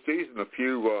overseas in a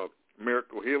few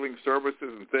miracle healing services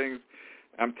and things.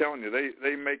 I'm telling you,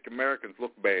 they make Americans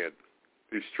look bad.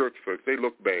 These church folks, they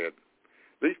look bad.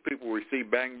 These people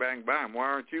receive bang, bang, bang. Why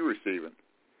aren't you receiving?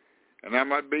 And I'm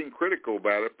not being critical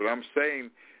about it, but I'm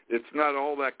saying it's not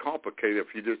all that complicated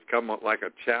if you just come up like a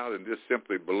child and just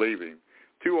simply believing.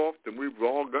 Too often we've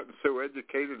all gotten so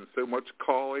educated and so much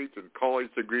college and college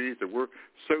degrees that we're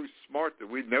so smart that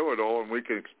we know it all and we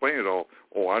can explain it all.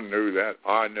 Oh, I know that.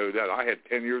 I know that. I had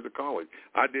 10 years of college.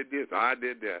 I did this. I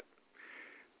did that.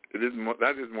 That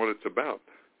isn't what it's about.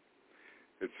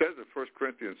 It says in 1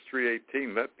 Corinthians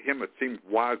 3:18, let him that seems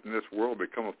wise in this world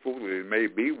become a fool that he may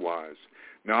be wise.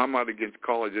 Now, I'm not against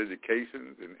college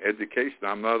education and education.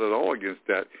 I'm not at all against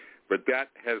that. But that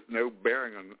has no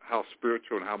bearing on how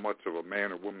spiritual and how much of a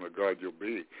man or woman of God you'll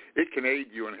be. It can aid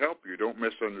you and help you. Don't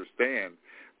misunderstand.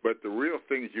 But the real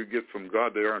things you get from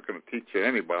God, they aren't going to teach you in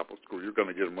any Bible school. You're going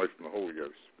to get them right from the Holy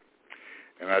Ghost.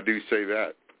 And I do say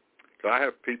that. I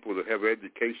have people that have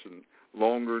education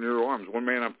longer in their arms. One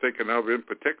man I'm thinking of in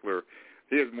particular,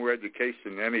 he has more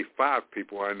education than any 5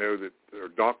 people I know that are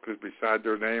doctors beside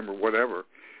their name or whatever.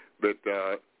 But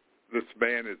this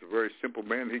man is a very simple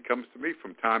man. He comes to me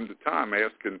from time to time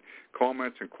asking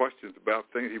comments and questions about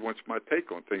things. He wants my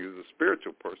take on things. He's a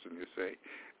spiritual person, you see,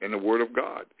 in the Word of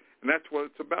God. And that's what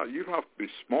it's about. You don't have to be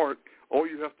smart. All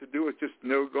you have to do is just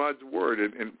know God's Word.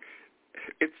 And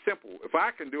it's simple. If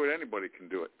I can do it, anybody can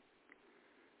do it.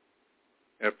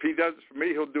 And if He does it for me,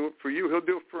 He'll do it for you. He'll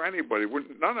do it for anybody.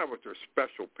 None of us are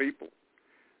special people.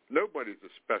 Nobody's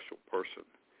a special person.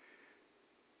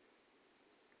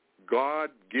 God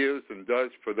gives and does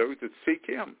for those that seek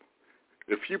Him.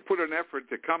 If you put an effort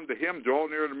to come to Him, draw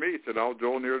near to me. He said, I'll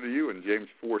draw near to you in James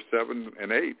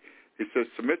 4:7-8. He says,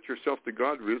 submit yourself to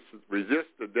God, resist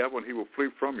the devil, and he will flee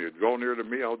from you. Draw near to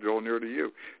me, I'll draw near to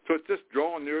you. So it's just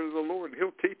drawing near to the Lord, and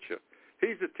He'll teach you.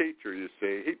 He's a teacher, you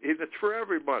see. It's for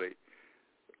everybody.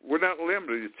 We're not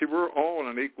limited. You see, we're all on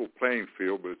an equal playing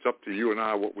field, but it's up to you and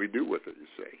I what we do with it,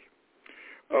 you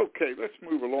see. Okay, let's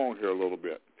move along here a little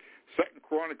bit. 2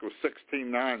 Chronicles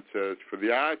 16:9 says, for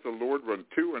the eyes of the Lord run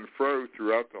to and fro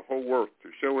throughout the whole earth to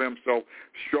show Himself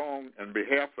strong in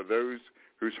behalf of those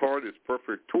whose heart is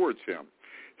perfect towards Him.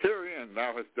 Herein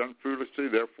thou hast done foolishly,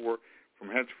 therefore from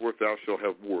henceforth thou shalt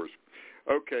have wars.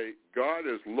 Okay, God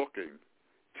is looking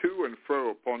to and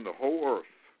fro upon the whole earth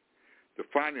to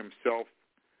find Himself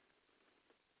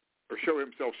or show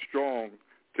Himself strong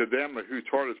to them whose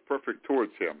heart is perfect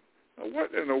towards Him. Now,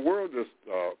 what in the world does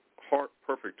heart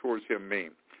perfect towards Him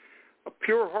mean? A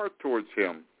pure heart towards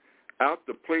Him, out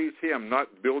to please Him, not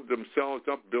build themselves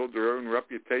up, build their own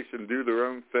reputation, do their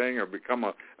own thing, or become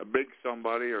a big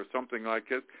somebody or something like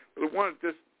it. But one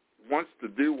just wants to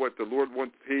do what the Lord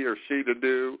wants he or she to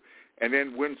do and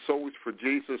then win souls for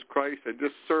Jesus Christ and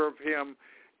just serve him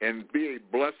and be a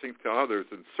blessing to others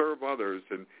and serve others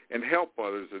and help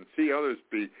others and see others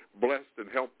be blessed and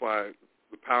helped by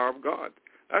the power of God.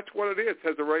 That's what it is. It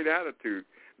has the right attitude,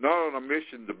 not on a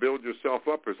mission to build yourself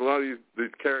up. There's a lot of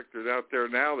these characters out there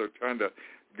now. They're trying to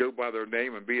go by their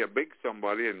name and be a big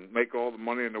somebody and make all the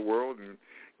money in the world and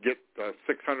get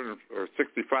 $600 or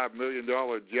 $65 million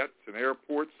jets and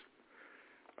airports.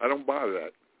 I don't buy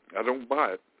that. I don't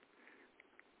buy it.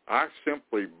 I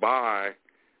simply buy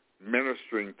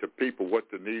ministering to people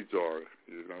what the needs are,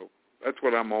 you know. That's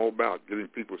what I'm all about, getting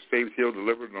people saved, healed,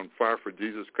 delivered, and on fire for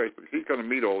Jesus Christ. But he's going to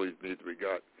meet all these needs we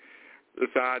got.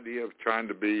 This idea of trying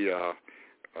to be, I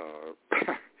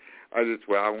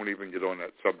won't even get on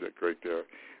that subject right there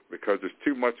because there's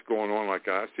too much going on. Like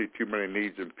I see too many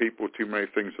needs in people, too many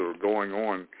things that are going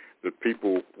on that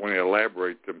people want to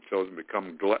elaborate themselves and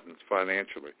become gluttons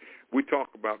financially. We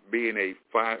talk about being a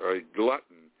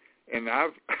glutton, and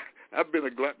I've been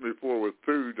a glutton before with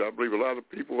food. I believe a lot of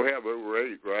people have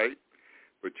overate, right?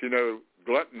 But, you know,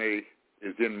 gluttony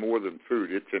is in more than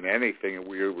food. It's in anything that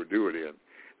we overdo it in.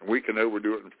 And we can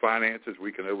overdo it in finances.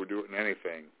 We can overdo it in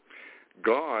anything.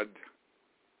 God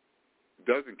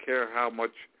doesn't care how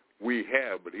much we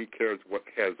have, but he cares what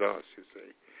has us, you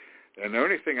see. And the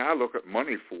only thing I look at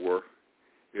money for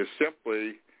is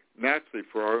simply, naturally,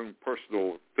 for our own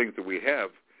personal things that we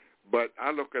have, but I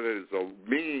look at it as a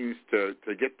means to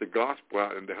get the gospel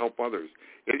out and to help others.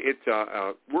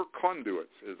 We're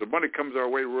conduits. As the money comes our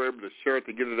way, we're able to share it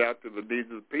to get it out to the needs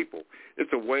of the people.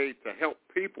 It's a way to help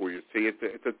people, you see.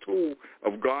 It's a tool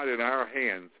of God in our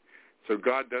hands, so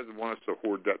God doesn't want us to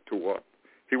hoard that tool up.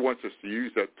 He wants us to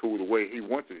use that tool the way he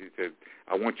wants it. He said,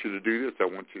 I want you to do this. I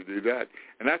want you to do that.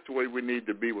 And that's the way we need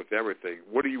to be with everything.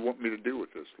 What do you want me to do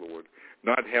with this, Lord?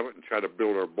 Not have it and try to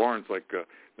build our barns like the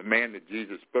man that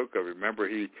Jesus spoke of. Remember,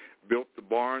 he built the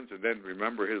barns, and then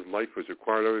remember his life was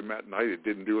required of him at night. It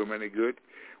didn't do him any good.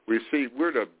 We see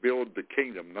we're to build the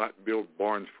kingdom, not build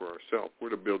barns for ourselves. We're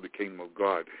to build the kingdom of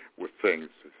God with things,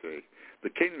 you see. The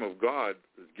kingdom of God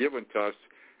is given to us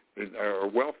in our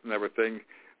wealth and everything.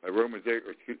 Romans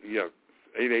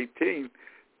 8:18,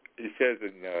 he says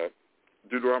in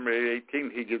Deuteronomy 8:18,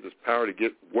 he gives us power to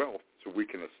get wealth so we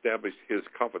can establish his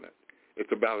covenant.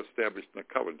 It's about establishing the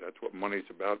covenant. That's what money's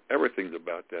about. Everything's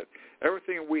about that.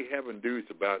 Everything we have and do is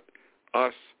about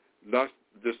us not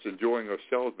just enjoying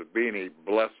ourselves, but being a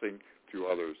blessing to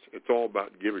others. It's all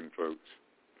about giving, folks.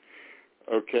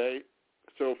 Okay?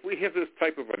 So if we have this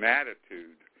type of an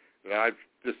attitude that I've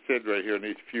just said right here in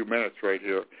these few minutes right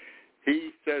here,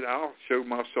 he said, I'll show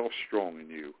myself strong in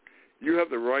you. You have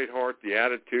the right heart, the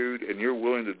attitude, and you're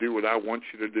willing to do what I want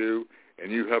you to do,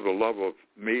 and you have the love of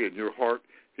me in your heart.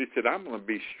 He said, I'm going to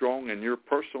be strong in your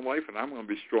personal life, and I'm going to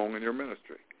be strong in your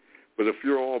ministry. But if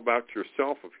you're all about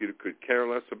yourself, if you could care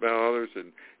less about others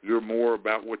and you're more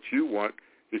about what you want,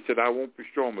 he said, I won't be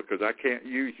strong because I can't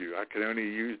use you. I can only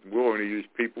use, will only use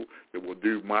people that will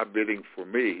do my bidding for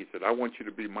me. He said, I want you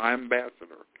to be my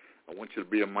ambassador. I want you to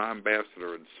be my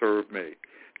ambassador and serve me.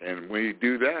 And when you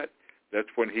do that, that's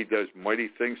when he does mighty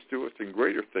things to us and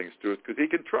greater things to us because he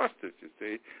can trust us, you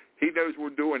see. He knows we're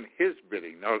doing his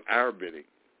bidding, not our bidding.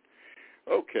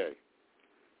 Okay.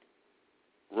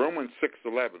 Romans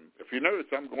 6:11. If you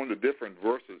notice, I'm going to different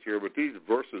verses here, but these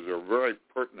verses are very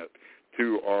pertinent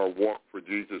to our walk for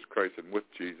Jesus Christ and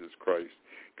with Jesus Christ.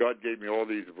 God gave me all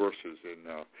these verses, and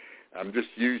I'm just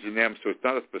using them, so it's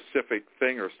not a specific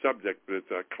thing or subject, but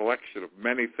it's a collection of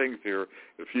many things here.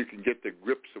 If you can get the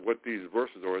grips of what these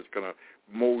verses are, it's going to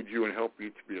mold you and help you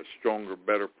to be a stronger,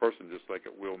 better person, just like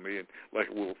it will me and like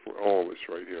it will for all of us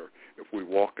right here, if we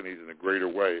walk in these in a greater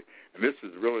way. And this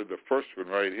is really the first one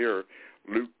right here,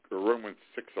 Romans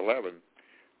 6:11.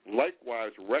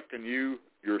 Likewise, reckon you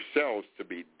yourselves to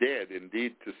be dead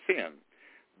indeed to sin,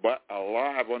 but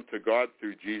alive unto God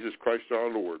through Jesus Christ our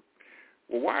Lord.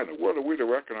 Well, why in the world are we to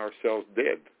reckon ourselves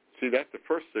dead? See, that's the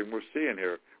first thing we're seeing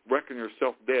here. Reckon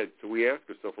yourself dead. So we ask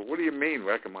ourselves, well, what do you mean,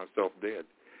 reckon myself dead?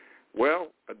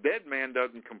 Well, a dead man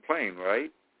doesn't complain,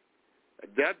 right? A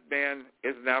dead man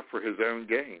isn't out for his own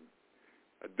gain.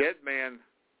 A dead man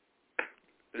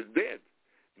is dead.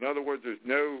 In other words, there's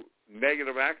no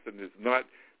negative action. He's not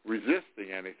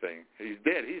resisting anything. He's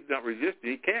dead. He's not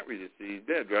resisting. He can't resist it. He's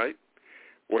dead, right?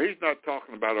 Well, he's not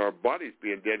talking about our bodies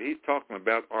being dead. He's talking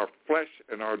about our flesh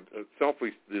and our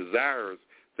selfish desires,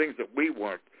 things that we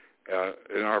want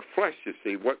in our flesh, you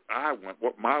see, what I want,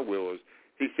 what my will is.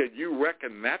 He said, you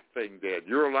reckon that thing dead.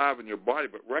 You're alive in your body,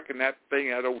 but reckon that thing,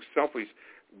 that old selfish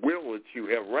will that you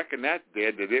have, reckon that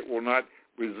dead, that it will not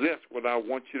resist what I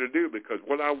want you to do, because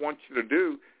what I want you to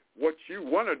do what you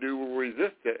want to do will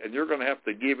resist it, and you're going to have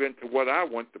to give in to what I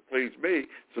want to please me.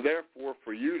 So therefore,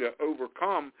 for you to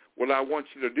overcome what I want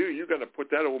you to do, you got to put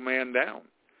that old man down.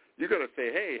 You got to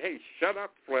say, hey, shut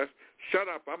up, flesh. Shut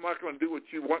up. I'm not going to do what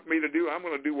you want me to do. I'm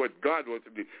going to do what God wants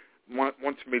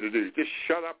me to do. Just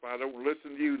shut up. I don't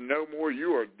listen to you no more.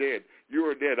 You are dead. You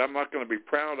are dead. I'm not going to be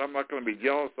proud. I'm not going to be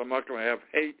jealous. I'm not going to have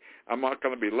hate. I'm not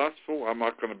going to be lustful. I'm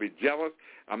not going to be jealous.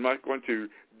 I'm not going to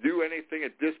do anything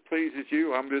that displeases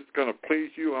you. I'm just going to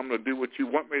please you. I'm going to do what you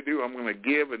want me to do. I'm going to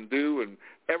give and do and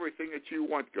everything that you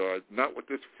want, God, not what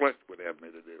this flesh would have me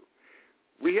to do.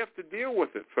 We have to deal with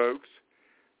it, folks.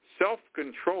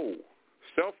 Self-control.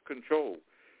 Self-control.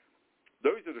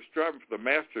 Those that are striving for the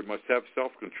master must have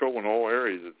self-control in all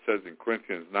areas, it says in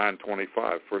Corinthians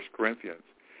 9:25, 1 Corinthians.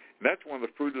 And that's one of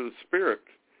the fruit of the Spirit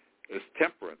is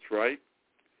temperance, right?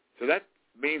 So that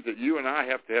means that you and I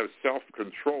have to have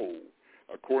self-control.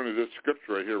 According to this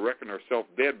scripture right here, reckon ourselves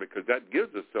dead, because that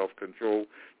gives us self-control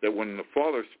that when the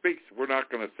Father speaks, we're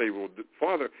not going to say, well,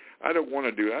 Father, I don't want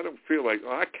to do it. I don't feel like,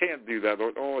 I can't do that.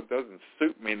 Oh, it doesn't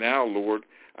suit me now, Lord.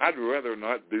 I'd rather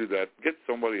not do that. Get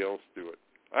somebody else to do it.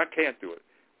 I can't do it.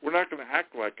 We're not going to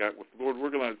act like that with the Lord. We're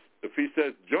going to, if he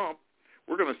says jump,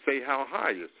 we're going to say how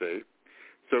high, you see.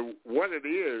 So what it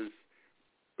is,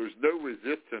 there's no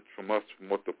resistance from us from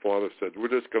what the Father said. We're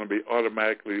just going to be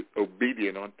automatically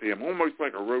obedient unto him, almost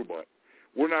like a robot.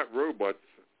 We're not robots.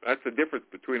 That's the difference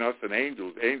between us and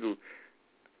angels. Angels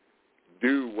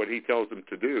do what he tells them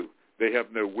to do. They have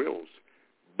no wills.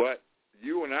 But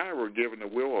you and I were given the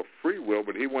will of free will,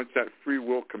 but he wants that free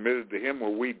will committed to him where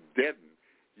we deaden.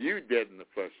 You deaden the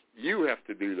flesh. You have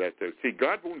to do that, though. See,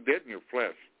 God won't deaden your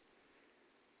flesh.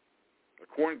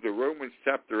 According to Romans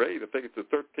chapter 8, I think it's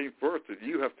the 13th verse, that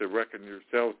you have to reckon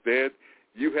yourselves dead.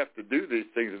 You have to do these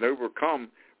things and overcome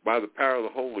by the power of the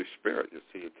Holy Spirit. You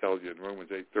see, it tells you in Romans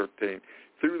 8:13,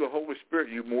 through the Holy Spirit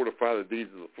you mortify the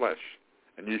deeds of the flesh,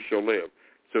 and you shall live.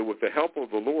 So with the help of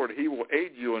the Lord, he will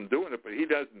aid you in doing it, but he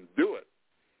doesn't do it.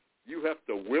 You have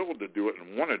to will to do it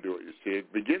and want to do it, you see.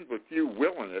 It begins with you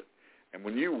willing it, and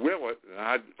when you will it,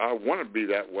 and I want to be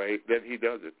that way, then he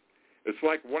does it. It's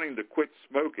like wanting to quit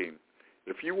smoking.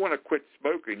 If you want to quit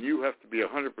smoking, you have to be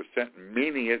 100%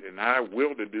 meaning it, and I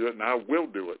will to do it, and I will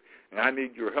do it. And I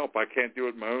need your help. I can't do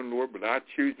it my own, Lord, but I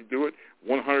choose to do it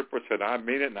 100%. I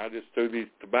mean it, and I just throw these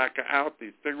tobacco out,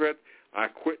 these cigarettes. I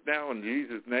quit now in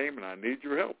Jesus' name, and I need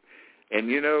your help. And,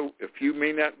 you know, if you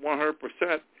mean that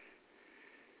 100%,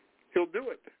 he'll do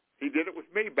it. He did it with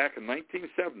me back in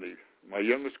 1970. My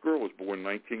youngest girl was born in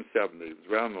 1970. It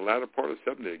was around the latter part of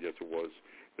 70, I guess it was,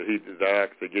 that I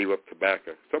actually gave up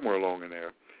tobacco, somewhere along in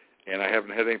there. And I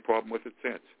haven't had any problem with it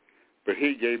since. But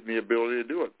he gave me the ability to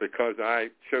do it because I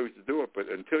chose to do it. But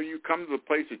until you come to the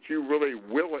place that you really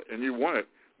will it and you want it,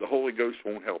 the Holy Ghost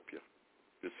won't help you.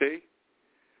 You see?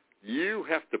 You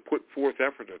have to put forth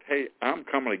effort that, hey, I'm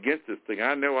coming against this thing.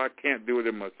 I know I can't do it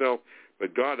in myself,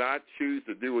 but God, I choose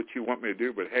to do what you want me to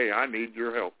do, but, hey, I need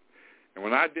your help. And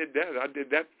when I did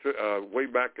that way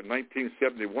back in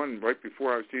 1971, right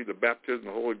before I received the baptism of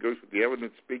the Holy Ghost with the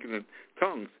evidence speaking in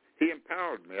tongues. He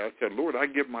empowered me. I said, Lord, I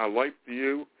give my life to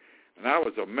you. And I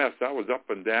was a mess. I was up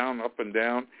and down,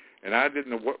 and I didn't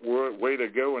know what way to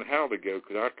go and how to go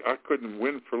because I couldn't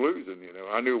win for losing. You know,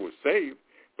 I knew it was saved,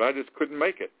 but I just couldn't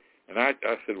make it. And I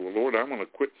said, well, Lord, I'm going to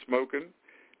quit smoking,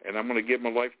 and I'm going to give my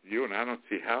life to you, and I don't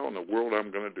see how in the world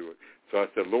I'm going to do it. So I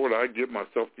said, Lord, I give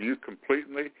myself to you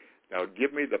completely. Now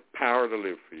give me the power to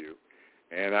live for you.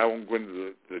 And I won't go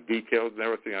into the details and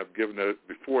everything. I've given it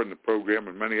before in the program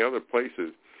and many other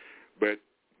places. But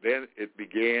then it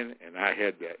began, and I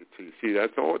had that. So you see,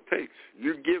 that's all it takes.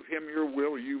 You give him your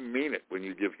will. You mean it when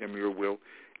you give him your will.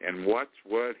 And watch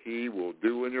what he will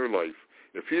do in your life.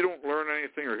 If you don't learn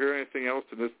anything or hear anything else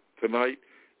in this tonight,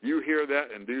 you hear that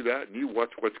and do that, and you watch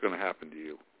what's going to happen to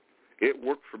you. It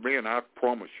worked for me, and I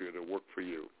promise you it'll work for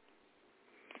you.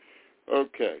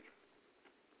 Okay.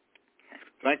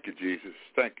 Thank you, Jesus.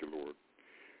 Thank you, Lord.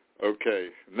 Okay.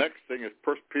 Next thing is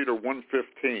 1 Peter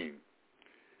 1:15.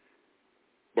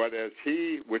 But as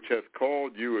he which hath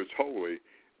called you is holy,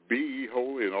 be ye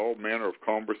holy in all manner of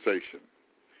conversation.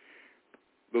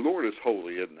 The Lord is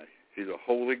holy, isn't he? He's a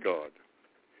holy God.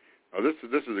 Now this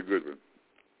is a good one.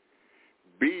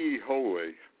 Be ye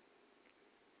holy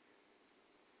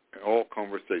in all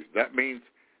conversation. That means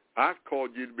I've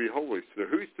called you to be holy. So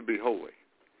who's to be holy?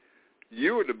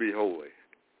 You are to be holy.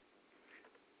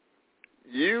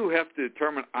 You have to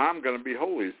determine, I'm going to be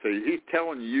holy. So he's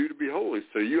telling you to be holy.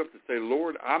 So you have to say,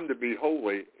 Lord, I'm to be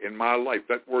holy in my life.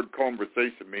 That word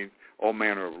conversation means all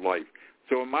manner of life.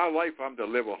 So in my life, I'm to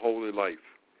live a holy life.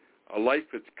 a life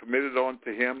that's committed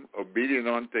unto him, obedient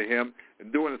unto him,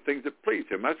 and doing the things that please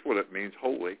him. That's what it means,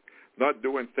 holy. Not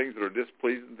doing things that are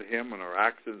displeasing to him in our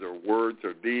actions or words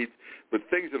or deeds, but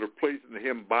things that are pleasing to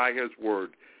him by his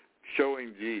word,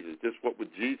 showing Jesus. Just what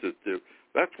would Jesus do?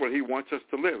 That's what he wants us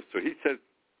to live. So he says,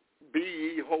 be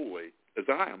ye holy as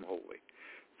I am holy.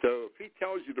 So if he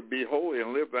tells you to be holy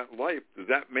and live that life, does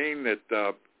that mean that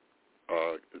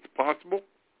it's possible?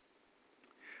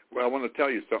 Well, I want to tell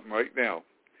you something right now.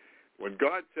 When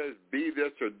God says be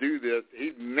this or do this,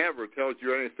 he never tells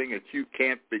you anything that you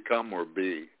can't become or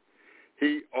be.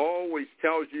 He always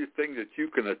tells you things that you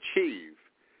can achieve,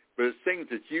 but it's things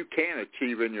that you can't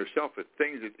achieve in yourself. It's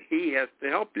things that he has to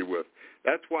help you with.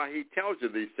 That's why he tells you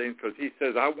these things, because he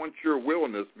says, I want your will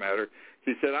in this matter.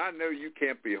 He said, I know you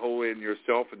can't be holy in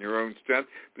yourself and your own strength,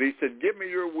 but he said, give me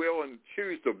your will and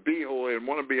choose to be holy and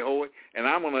want to be holy, and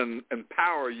I'm going to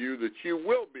empower you that you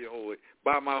will be holy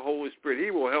by my Holy Spirit.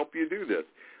 He will help you do this.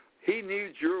 He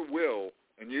needs your will,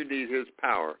 and you need his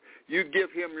power. You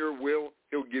give him your will,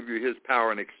 he'll give you his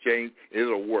power in exchange.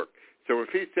 It'll work. So if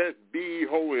he says, be ye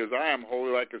holy as I am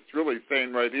holy, like it's really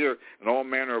saying right here, in all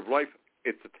manner of life,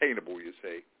 it's attainable, you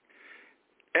see.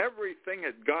 Everything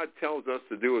that God tells us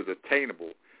to do is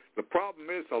attainable. The problem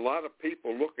is a lot of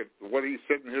people look at what he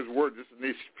said in his word, just in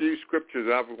these few scriptures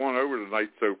I've gone over tonight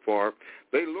so far,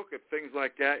 they look at things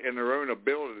like that in their own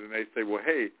ability, and they say, well,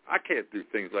 hey, I can't do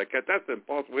things like that. That's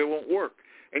impossible. It won't work.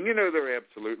 And you know they're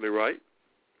absolutely right.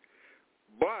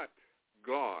 But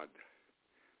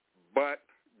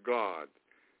God.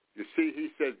 You see, he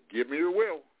says, give me your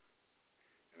will,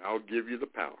 and I'll give you the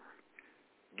power.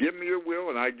 Give me your will,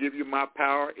 and I give you my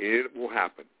power, and it will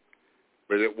happen.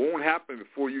 But it won't happen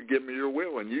before you give me your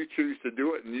will, and you choose to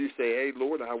do it, and you say, hey,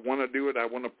 Lord, I want to do it. I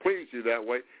want to please you that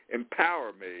way.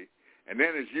 Empower me. And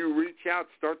then as you reach out,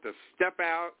 start to step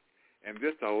out and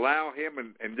just allow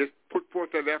him and just put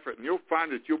forth that effort, and you'll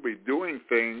find that you'll be doing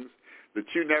things that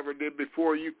you never did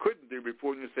before, you couldn't do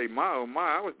before, and you say, my, oh,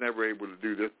 my, I was never able to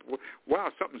do this.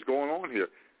 Wow, something's going on here.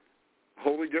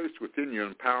 Holy Ghost within you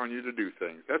empowering you to do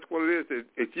things. That's what it is.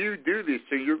 If you do these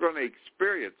things, you're going to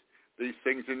experience these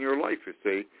things in your life, you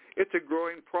see. It's a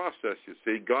growing process, you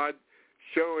see. God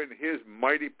showing his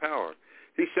mighty power.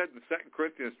 He said in 2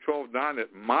 Corinthians 12:9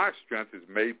 that my strength is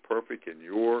made perfect in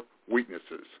your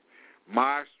weaknesses.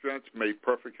 My strength is made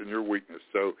perfect in your weakness.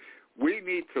 So we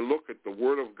need to look at the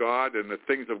Word of God and the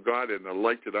things of God in the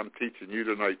light that I'm teaching you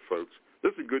tonight, folks.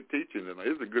 This is good teaching tonight.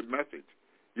 This is a good message.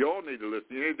 You all need to listen.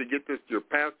 You need to get this to your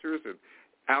pastors and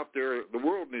out there. The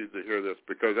world needs to hear this,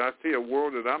 because I see a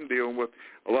world that I'm dealing with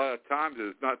a lot of times that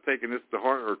is not taking this to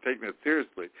heart or taking it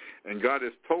seriously. And God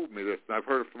has told me this, and I've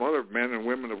heard it from other men and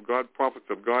women of God, prophets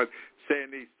of God,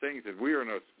 saying these things. And we are in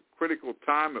a critical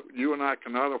time that you and I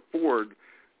cannot afford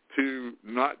to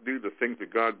not do the things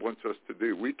that God wants us to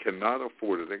do. We cannot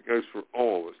afford it. It goes for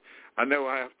all of us. I know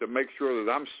I have to make sure that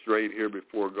I'm straight here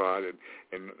before God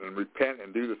and repent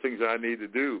and do the things that I need to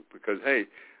do, because, hey,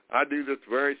 I do this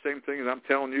very same thing that I'm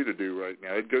telling you to do right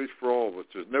now. It goes for all of us.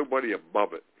 There's nobody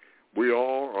above it. We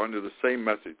all are under the same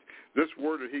message. This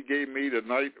word that he gave me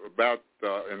tonight about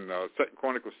in 2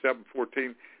 Chronicles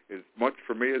 7:14 is much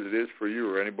for me as it is for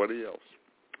you or anybody else.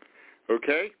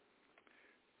 Okay?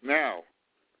 Now,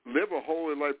 live a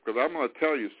holy life, because I'm going to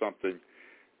tell you something.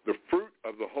 The fruit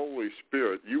of the Holy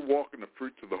Spirit, you walk in the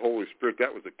fruits of the Holy Spirit,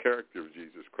 that was the character of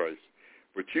Jesus Christ.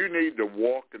 But you need to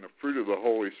walk in the fruit of the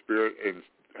Holy Spirit and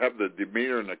have the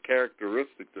demeanor and the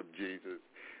characteristics of Jesus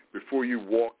before you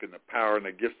walk in the power and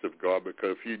the gifts of God,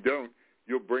 because if you don't,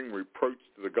 you'll bring reproach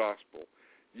to the gospel.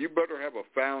 You better have a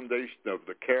foundation of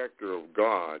the character of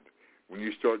God when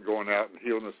you start going out and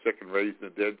healing the sick and raising the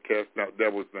dead, casting out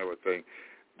devils and everything.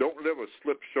 Don't live a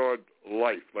slipshod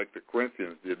life like the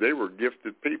Corinthians did. They were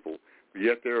gifted people, but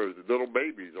yet they were little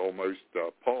babies almost.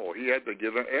 Paul, he had to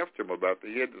get after him about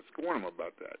that. He had to scorn him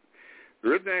about that.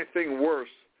 There isn't anything worse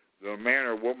than a man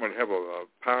or woman have a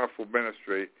powerful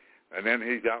ministry, and then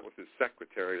he's out with his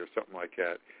secretary or something like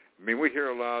that. I mean, we hear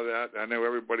a lot of that. I know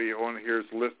everybody on here is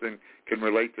listening can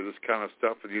relate to this kind of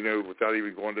stuff, and you know, without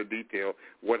even going into detail,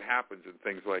 what happens and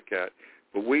things like that.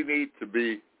 But we need to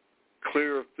be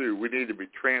clear through. We need to be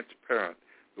transparent.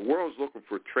 The world's looking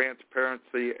for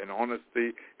transparency and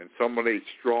honesty and somebody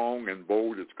strong and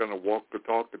bold that's going to walk the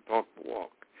talk and talk the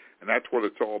walk. And that's what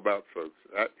it's all about, folks.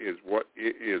 That is what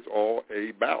it is all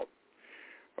about.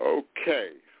 Okay.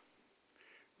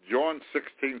 John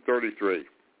 16:33.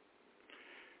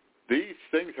 These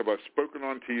things have I spoken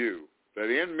unto you, that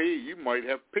in me you might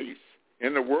have peace.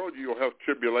 In the world you'll have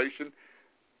tribulation,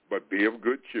 but be of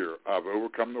good cheer. I've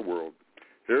overcome the world.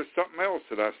 Here's something else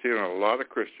that I see in a lot of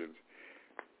Christians.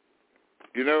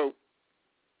 You know,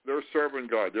 they're serving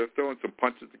God. They're throwing some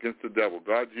punches against the devil.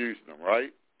 God's using them,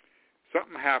 right?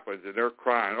 Something happens, and they're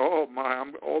crying, oh, my,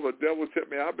 the devil's hit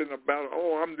me. I've been about,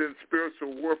 I'm doing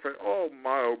spiritual warfare. Oh,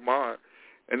 my.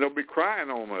 And they'll be crying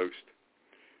almost.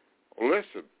 Well,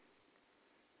 listen,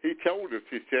 he told us,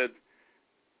 he said,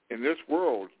 in this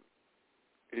world,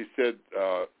 he said,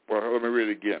 let me read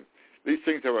it again. These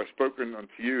things have I spoken unto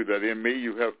you, that in me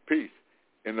you have peace.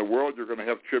 In the world you're going to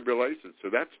have tribulation. So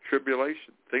that's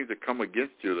tribulation, things that come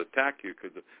against you, that attack you,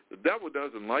 because the devil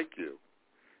doesn't like you.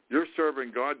 You're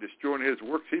serving God, destroying his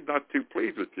works. He's not too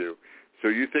pleased with you. So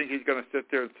you think he's going to sit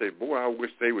there and say, boy, I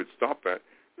wish they would stop that.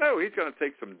 No, he's going to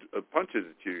take some punches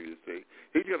at you see.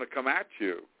 He's going to come at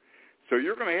you. So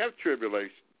you're going to have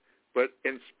tribulation. But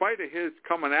in spite of his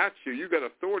coming at you, you got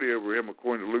authority over him,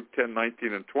 according to Luke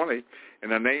 10:19 and 20. In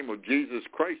the name of Jesus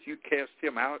Christ, you cast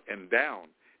him out and down.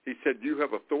 He said you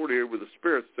have authority over the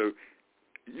spirits. So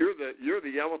you're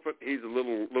the elephant. He's a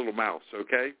little mouse.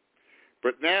 Okay.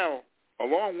 But now,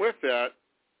 along with that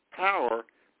power,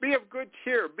 be of good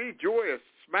cheer. Be joyous.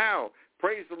 Smile.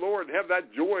 Praise the Lord and have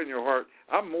that joy in your heart.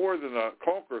 I'm more than a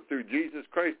conqueror through Jesus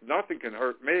Christ. Nothing can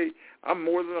hurt me. I'm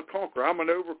more than a conqueror. I'm an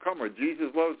overcomer. Jesus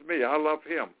loves me. I love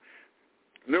him.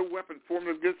 No weapon formed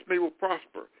against me will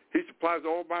prosper. He supplies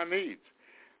all my needs.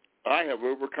 I have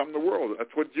overcome the world. That's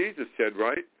what Jesus said,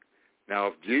 right? Now,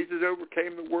 if Jesus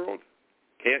overcame the world,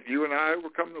 can't you and I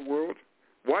overcome the world?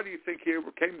 Why do you think he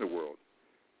overcame the world?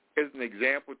 As an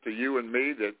example to you and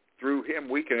me that through him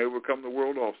we can overcome the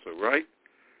world also, right?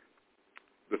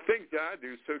 The things that I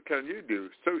do, so can you do.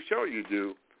 So shall you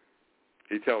do,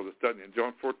 he tells us, doesn't he, in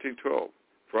John 14:12.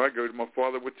 For I go to my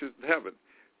Father which is in heaven.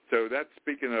 So that's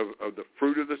speaking of the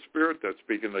fruit of the Spirit. That's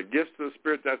speaking of the gifts of the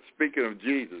Spirit. That's speaking of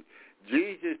Jesus.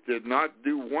 Jesus did not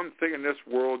do one thing in this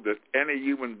world that any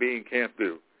human being can't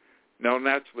do. No,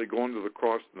 naturally going to the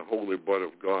cross and the holy blood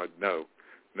of God. No.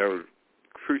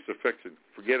 Crucifixion.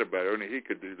 Forget about it. Only he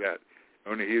could do that.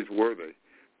 Only he is worthy.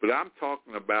 But I'm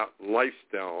talking about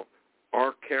lifestyle,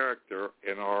 our character,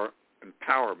 and our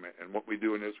empowerment and what we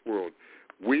do in this world.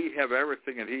 We have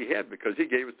everything that he had because he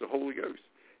gave us the Holy Ghost.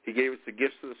 He gave us the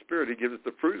gifts of the Spirit. He gave us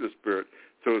the fruit of the Spirit.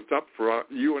 So it's up for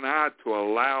you and I to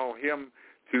allow him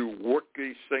to work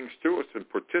these things through us and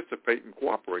participate and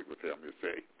cooperate with him, you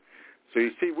see. So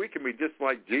you see, we can be just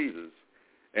like Jesus.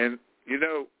 And, you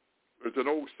know, there's an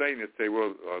old saying that say,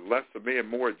 well, less of me and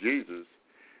more of Jesus.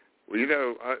 Well, you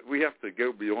know, we have to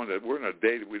go beyond that. We're in a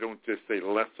day that we don't just say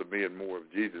less of me and more of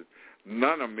Jesus.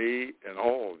 None of me and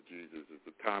all of Jesus is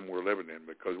the time we're living in,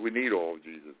 because we need all of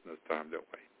Jesus in this time, don't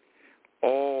we?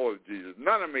 All of Jesus.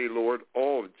 None of me, Lord,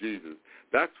 all of Jesus.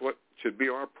 That's what should be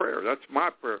our prayer. That's my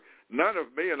prayer. None of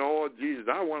me and all of Jesus.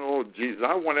 I want all of Jesus.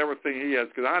 I want everything he has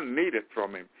because I need it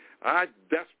from him. I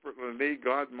desperately need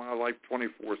God in my life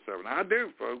 24/7. I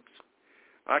do, folks.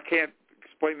 I can't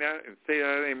explain that and say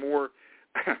that any more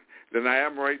than I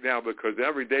am right now, because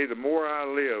every day the more I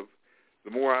live,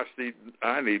 the more I see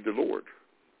I need the Lord.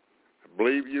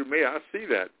 Believe you me, I see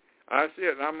that. I see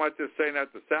it, and I'm not just saying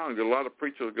that to sound good. A lot of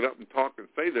preachers get up and talk and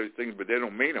say those things, but they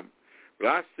don't mean them. But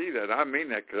I see that. I mean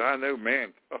that, because I know,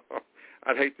 man,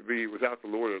 I'd hate to be without the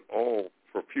Lord at all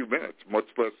for a few minutes, much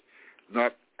less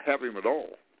not have him at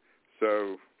all.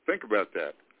 So think about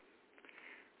that.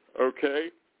 Okay?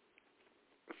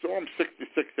 Psalm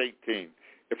 66:18.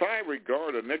 If I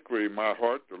regard iniquity in my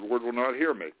heart, the Lord will not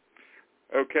hear me.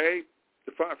 Okay?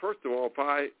 First of all, if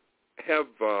I have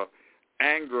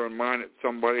anger in mind at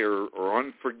somebody, or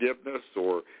unforgiveness,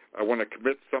 or I want to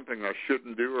commit something I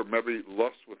shouldn't do, or maybe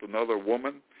lust with another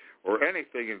woman, or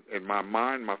anything in my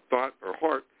mind, my thought, or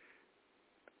heart,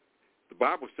 the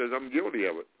Bible says I'm guilty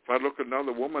of it. If I look at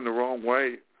another woman the wrong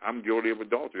way, I'm guilty of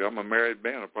adultery. I'm a married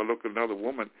man. If I look at another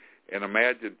woman and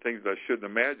imagine things I shouldn't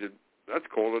imagine, that's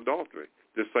called adultery,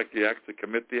 just like you actually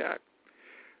commit the act.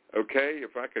 Okay,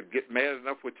 if I could get mad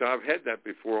enough, which I've had that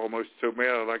before, almost so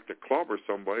mad I'd like to clobber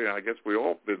somebody, and I guess we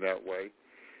all been that way.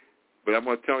 But I'm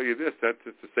going to tell you this, that's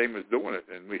just the same as doing it,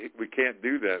 and we can't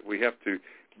do that. We have to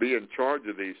be in charge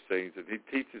of these things, and he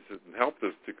teaches us and helps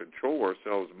us to control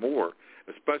ourselves more,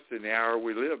 especially in the hour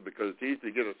we live, because it's easy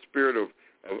to get a spirit of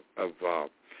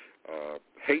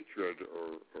hatred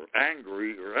or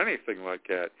angry or anything like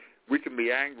that. We can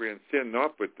be angry and sin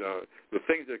up, but the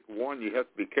things that go on, you have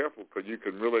to be careful, because you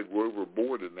can really go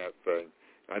overboard in that thing.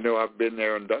 I know I've been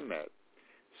there and done that.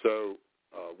 So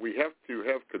we have to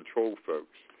have control,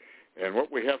 folks. And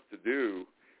what we have to do,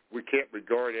 we can't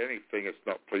regard anything that's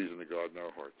not pleasing to God in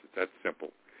our hearts. It's that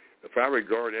simple. If I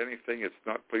regard anything that's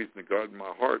not pleasing to God in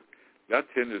my heart, that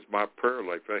hinders my prayer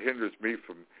life. That hinders me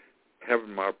from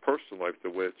having my personal life the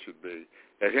way it should be.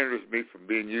 That hinders me from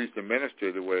being used in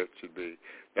ministry the way it should be.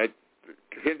 That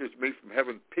hinders me from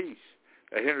having peace.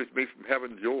 That hinders me from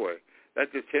having joy.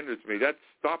 That just hinders me. That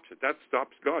stops it. That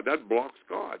stops God. That blocks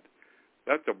God.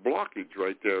 That's a blockage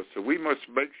right there. So we must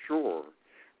make sure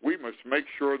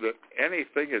that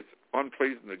anything that's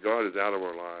unpleasing to God is out of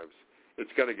our lives.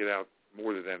 It's got to get out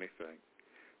more than anything.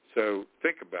 So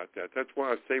think about that. That's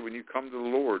why I say when you come to the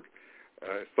Lord,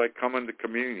 it's like coming to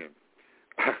communion.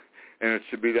 And it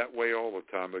should be that way all the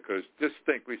time, because just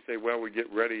think, we say, well, we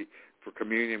get ready for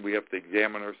communion, we have to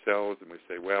examine ourselves, and we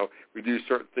say, well, we do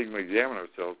certain things, we examine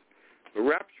ourselves. The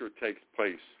rapture takes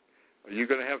place. Are you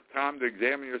going to have time to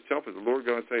examine yourself? Is the Lord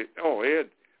going to say, oh, Ed,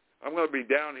 I'm going to be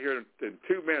down here in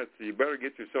 2 minutes, so you better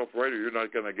get yourself ready or you're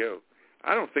not going to go?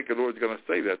 I don't think the Lord's going to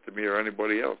say that to me or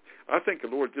anybody else. I think the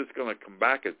Lord's just going to come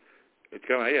back and it's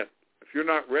going to hit. If you're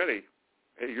not ready,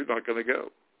 hey, you're not going to go.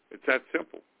 It's that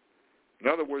simple. In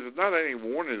other words, there's not any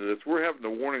warning to this. We're having the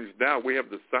warnings now. We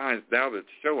have the signs now that's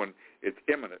showing it's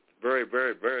imminent, very,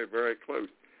 very, very, very close.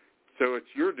 So it's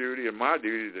your duty and my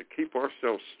duty to keep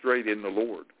ourselves straight in the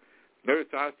Lord. Notice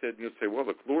I said, and you'll say, well,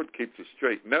 the Lord keeps us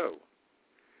straight. No.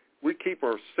 We keep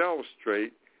ourselves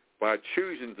straight by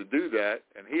choosing to do that,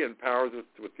 and he empowers us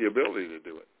with the ability to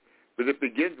do it. But it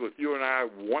begins with you and I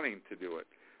wanting to do it.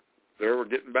 There we're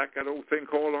getting back that old thing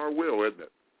called our will, isn't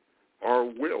it? Our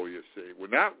will, you see. When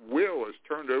that will is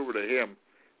turned over to him,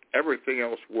 everything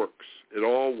else works. It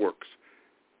all works.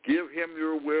 Give him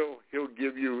your will, he'll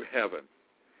give you heaven.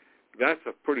 That's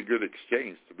a pretty good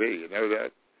exchange to me, you know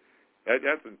that?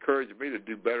 That's encouraged me to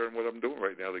do better than what I'm doing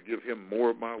right now, to give him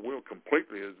more of my will,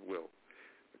 completely his will.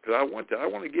 Because I want that. I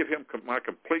want to give him my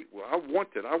complete will. I want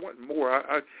it. I want more.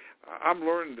 I'm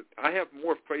learning that I have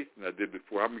more faith than I did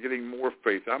before. I'm getting more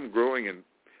faith. I'm growing in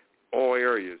all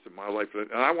areas of my life, and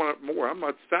I want it more. I'm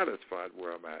not satisfied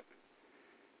where I'm at.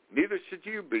 Neither should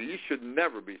you be. You should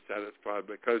never be satisfied,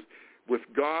 because with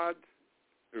God,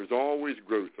 there's always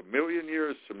growth. 1 million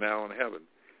years from now in heaven,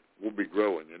 we'll be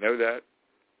growing. You know that?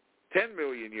 10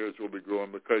 million years we'll be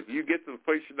growing, because you get to the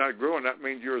place you're not growing, that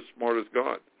means you're as smart as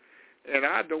God. And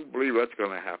I don't believe that's going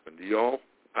to happen. Do y'all?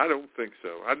 I don't think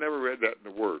so. I never read that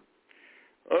in the Word.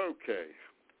 Okay.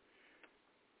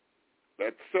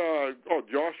 Let's,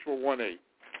 Joshua 1:8.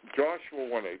 Joshua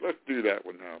 1:8. Let's do that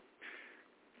one now.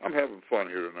 I'm having fun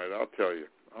here tonight, I'll tell you.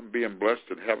 I'm being blessed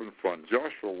and having fun.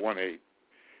 Joshua 1:8.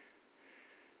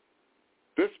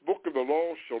 This book of the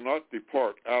law shall not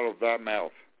depart out of thy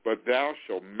mouth, but thou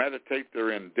shalt meditate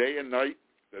therein day and night,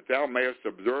 that thou mayest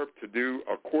observe to do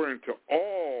according to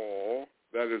all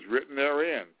that is written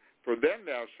therein. For then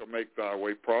thou shalt make thy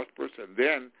way prosperous, and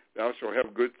then thou shalt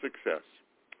have good success.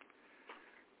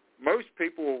 Most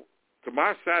people, to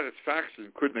my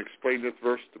satisfaction, couldn't explain this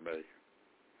verse to me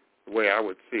the way I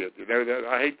would see it. You know that?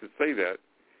 I hate to say that,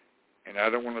 and I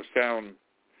don't want to sound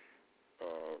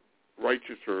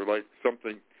righteous or like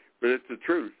something, but it's the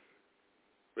truth.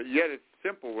 But yet it's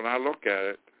simple when I look at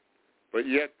it. But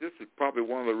yet this is probably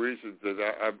one of the reasons that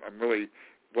I'm really,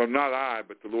 well, not I,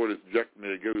 but the Lord has directed me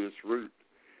to go this route.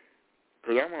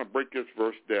 Because I want to break this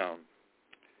verse down.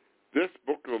 This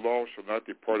book of the law shall not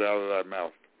depart out of thy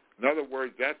mouth. In other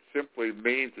words, that simply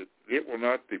means that it will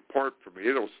not depart from me.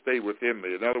 It'll stay within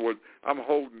me. In other words, I'm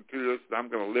holding to this, and I'm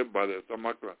going to live by this. I'm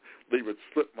not going to leave it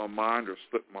slip my mind or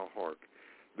slip my heart.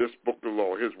 This book of the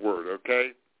law, his word,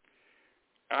 okay?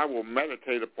 I will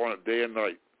meditate upon it day and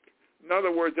night. In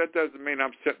other words, that doesn't mean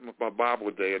I'm sitting with my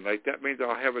Bible day and night. That means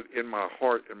I'll have it in my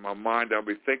heart, in my mind. I'll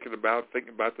be thinking about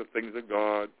the things of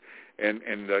God and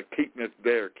keeping it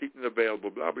there, keeping it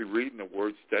available. But I'll be reading the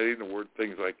Word, studying the Word,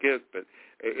 things like this. But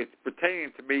it's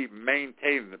pertaining to me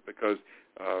maintaining it, because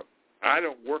I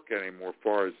don't work anymore as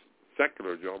far as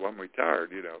secular job. I'm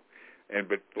retired, you know.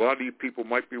 But a lot of you people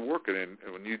might be working, and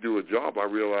when you do a job, I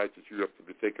realize that you have to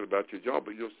be thinking about your job,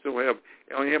 but you'll still have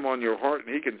him on your heart,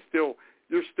 and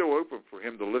you're still open for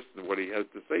him to listen to what he has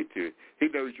to say to you. He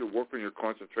knows you're working, you're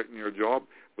concentrating on your job,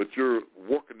 but you're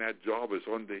working that job is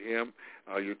unto him.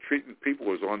 You're treating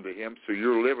people as unto him, so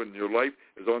you're living your life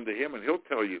as unto him, and he'll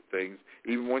tell you things.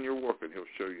 Even when you're working, he'll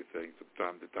show you things from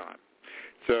time to time.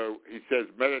 So he says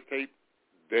meditate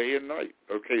day and night.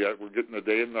 Okay, we're getting the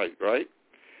day and night, right?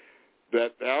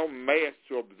 That thou mayest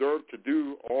to observe to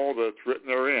do all that's written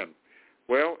therein.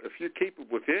 Well, if you keep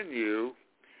it within you,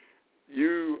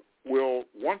 you will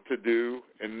want to do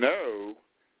and know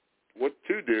what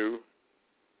to do,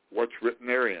 what's written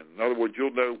therein. In other words,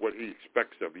 you'll know what he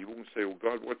expects of you. You won't say, well,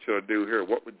 God, what should I do here?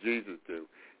 What would Jesus do?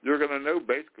 You're going to know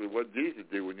basically what Jesus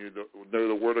did when you know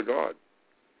the Word of God.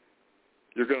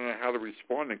 You're going to know how to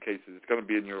respond in cases. It's going to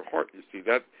be in your heart, you see.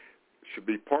 That should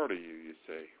be part of you, you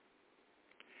see.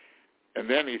 And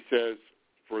then he says,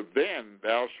 for then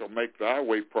thou shalt make thy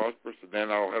way prosperous, and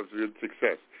then I'll have good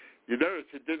success. You notice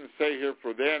it didn't say here,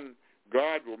 for then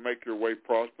God will make your way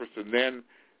prosperous, and then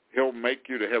he'll make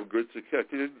you to have good success.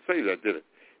 It didn't say that, did it?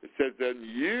 It says then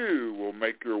you will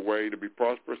make your way to be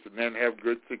prosperous and then have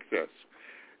good success.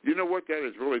 You know what that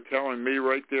is really telling me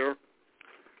right there?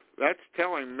 That's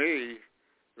telling me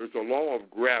there's a law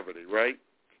of gravity, right?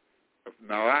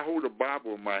 Now, I hold a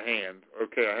Bible in my hand.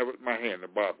 Okay, I have it in my hand, the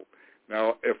Bible.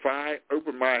 Now, if I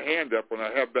open my hand up when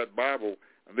I have that Bible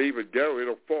and leave it go,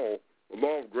 it'll fall. The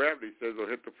law of gravity says it'll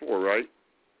hit the floor, right?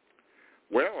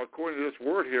 Well, according to this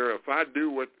word here, if I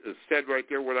do what is said right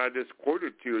there, what I just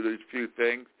quoted to you, these few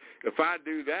things, if I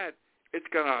do that, it's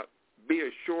going to be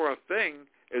as sure a thing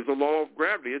as the law of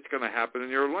gravity. It's going to happen in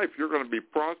your life. You're going to be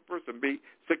prosperous and be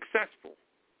successful.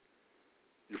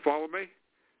 You follow me?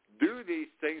 Do these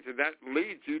things, and that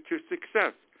leads you to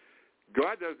success.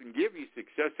 God doesn't give you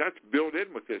success. That's built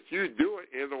in with this. You do it,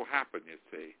 it'll happen, you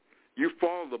see. You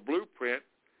follow the blueprint,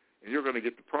 and you're going to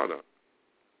get the product.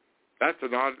 That's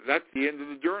the end of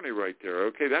the journey right there,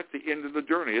 okay? That's the end of the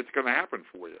journey. It's going to happen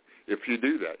for you if you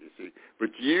do that, you see. But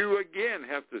you, again,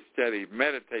 have to study,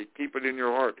 meditate, keep it in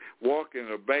your heart, walk and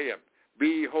obey him.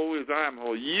 Be holy as I am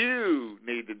holy. You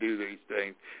need to do these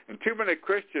things. And too many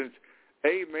Christians,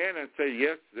 amen, and say,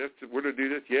 yes, we're to do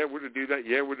this, yeah, we're to do that,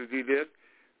 yeah, we're to do this.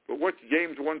 But what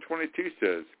James 1:22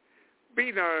 says,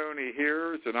 be not only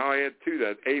hearers, and I'll add to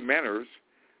that, ameners,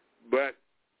 but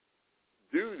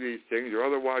do these things, or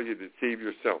otherwise you deceive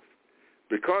yourself.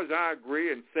 Because I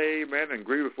agree and say amen and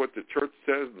agree with what the church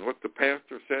says and what the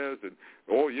pastor says, and,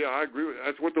 oh, yeah, I agree with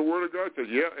that's what the Word of God says.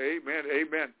 Yeah, amen,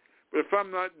 amen. But if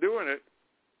I'm not doing it,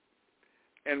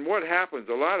 and what happens,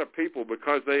 a lot of people,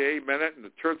 because they amen it and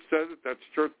the church says it, that's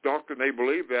church doctrine, they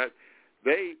believe that,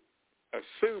 they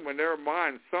assume in their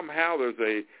mind somehow there's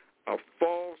a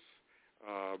false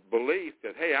belief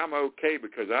that, hey, I'm okay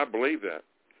because I believe that.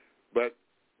 But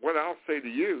what I'll say to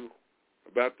you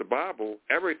about the Bible,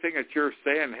 everything that you're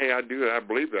saying, hey, I do it, I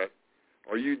believe that,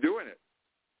 are you doing it?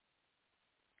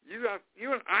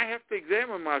 You and I have to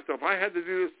examine myself. I had to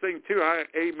do this thing too.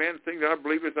 Amen, thing that I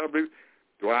believe this, I believe.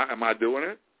 Am I doing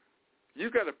it?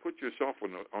 You got to put yourself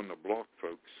on the block,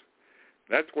 folks.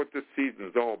 That's what this season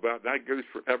is all about. That goes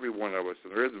for every one of us.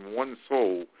 And there isn't one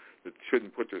soul that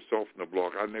shouldn't put herself on the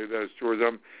block. I know that as sure as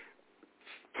I'm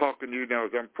talking to you now,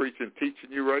 as I'm preaching, teaching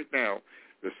you right now.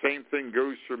 The same thing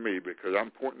goes for me because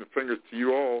I'm pointing the fingers to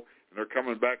you all, and they're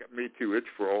coming back at me too. It's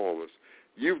for all of us.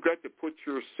 You've got to put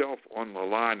yourself on the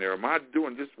line there. Am I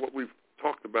doing just what we've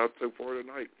talked about so far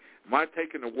tonight? Am I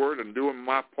taking the word and doing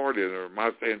my part in it, or am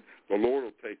I saying the Lord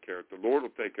will take care of it? The Lord will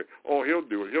take care of it. Oh, he'll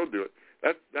do it. He'll do it.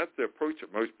 That's the approach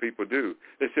that most people do.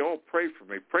 They say, oh, pray for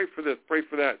me. Pray for this. Pray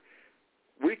for that.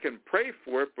 We can pray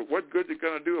for it, but what good is it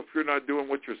going to do if you're not doing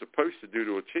what you're supposed to do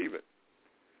to achieve it?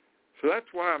 So that's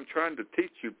why I'm trying to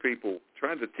teach you people,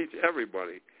 trying to teach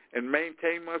everybody, and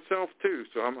maintain myself too.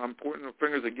 So I'm pointing the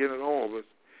fingers again at all of us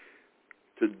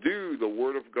to do the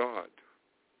Word of God.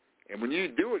 And when you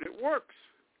do it, it works.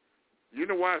 You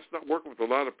know why it's not working with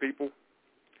a lot of people?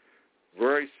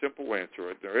 Very simple answer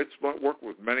right there. It's not working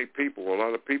with many people, a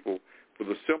lot of people, for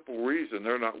the simple reason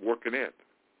they're not working it.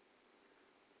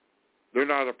 They're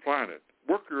not applying it.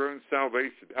 Work your own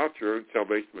salvation, out your own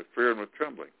salvation with fear and with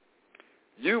trembling.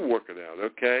 You work it out,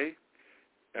 okay?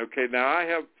 Okay, now I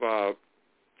have,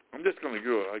 I'm just going to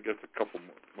do, I guess, a couple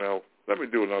more. Well, let me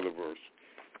do another verse.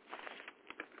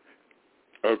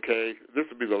 Okay, this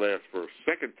will be the last verse.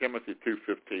 2 Timothy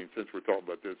 2:15, since we're talking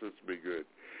about this will be good.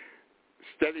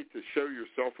 Study to show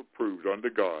yourself approved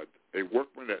unto God, a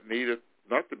workman that needeth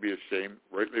not to be ashamed,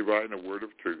 rightly writing the word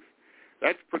of truth.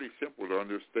 That's pretty simple to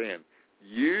understand.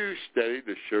 You study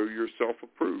to show yourself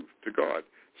approved to God.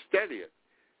 Study it.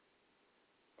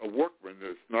 A workman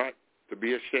is not to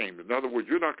be ashamed. In other words,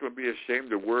 you're not going to be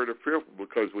ashamed of word or fearful,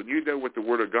 because when you know what the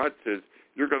Word of God says,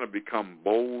 you're going to become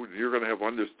bold, you're going to have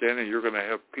understanding, you're going to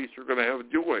have peace, you're going to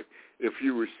have joy. If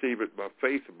you receive it by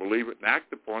faith and believe it and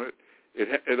act upon it,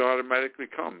 it automatically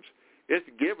comes. It's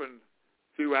given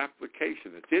through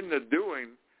application. It's in the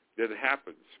doing that it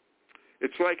happens.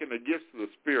 It's like in the gifts of the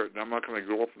Spirit, and I'm not going to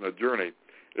go off on a journey.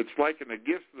 It's like in the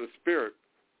gifts of the Spirit,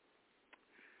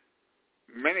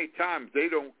 many times they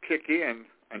don't kick in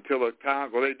until the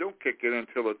time, well, they don't kick in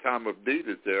until the time of need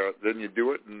is there. Then you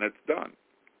do it, and it's done.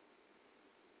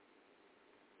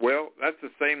 Well, that's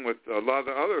the same with a lot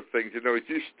of other things. You know, as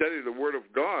you study the Word of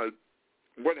God,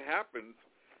 what happens,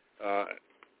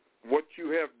 what you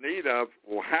have need of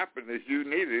will happen as you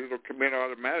need it. It'll come in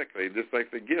automatically, just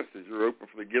like the gifts. As you're open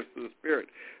for the gifts of the Spirit,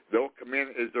 they'll come in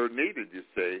as they're needed, you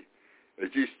see. As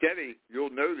you study,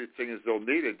 you'll know these things they'll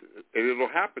need it, and it'll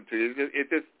happen to you. It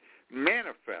just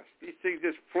manifests. These things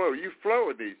just flow. You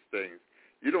flow in these things.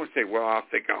 You don't say, well, I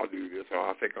think I'll do this, or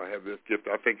I think I'll have this gift.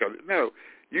 No,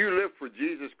 you live for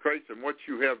Jesus Christ and what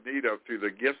you have need of through the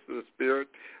gifts of the Spirit,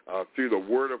 through the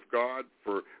Word of God,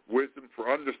 for wisdom,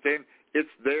 for understanding. It's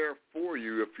there for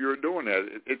you if you're doing that.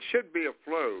 It should be a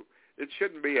flow. It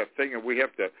shouldn't be a thing that we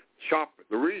have to chop.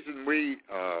 The reason we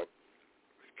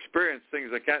experience things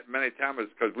like that many times is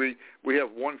because we have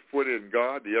one foot in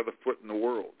God, the other foot in the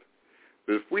world.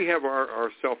 But if we have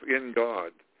ourselves in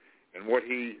God and what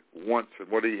He wants and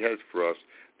what He has for us,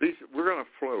 we're going to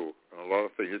flow on a lot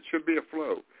of things. It should be a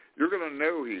flow. You're going to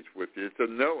know He's with you. It's a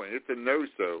knowing. It's a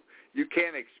know-so. You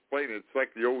can't explain it. It's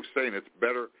like the old saying, it's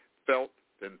better felt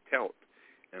than telt.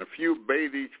 And if you obey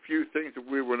these few things that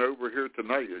we went over here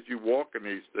tonight, as you walk in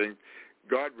these things,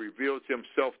 God reveals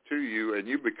Himself to you, and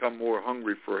you become more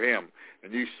hungry for Him,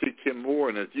 and you seek Him more.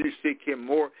 And as you seek Him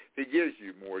more, He gives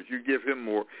you more. As you give Him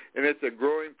more, and it's a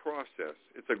growing process.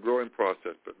 It's a growing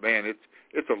process. But man,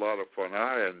 it's a lot of fun.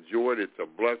 I enjoy it. It's a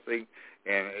blessing,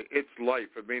 and it's life.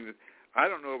 I mean, I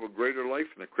don't know of a greater life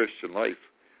than the Christian life.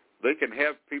 They can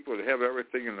have people that have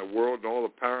everything in the world and all the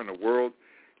power in the world,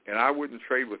 and I wouldn't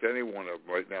trade with any one of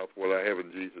them right now for what I have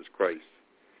in Jesus Christ.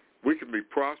 We can be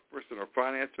prosperous in our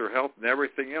finance, our health, and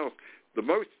everything else. The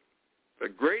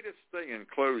greatest thing in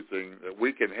closing that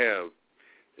we can have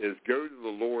is go to the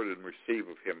Lord and receive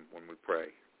of Him when we pray.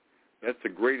 That's the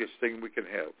greatest thing we can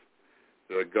have.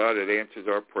 The God that answers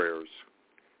our prayers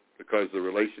because of the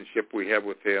relationship we have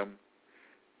with Him,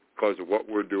 because of what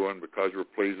we're doing, because we're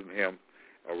pleasing Him.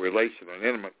 An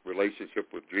intimate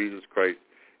relationship with Jesus Christ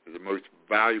is the most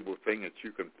valuable thing that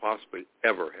you can possibly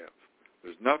ever have.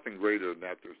 There's nothing greater than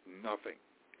that. There's nothing.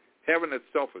 Heaven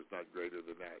itself is not greater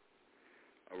than that.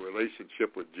 A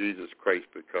relationship with Jesus Christ,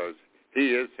 because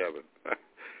He is heaven.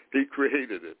 He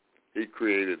created it. He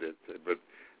created it. But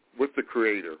with the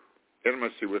Creator,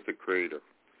 intimacy with the Creator,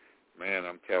 man,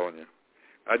 I'm telling you,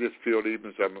 I just feel it even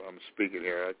as I'm speaking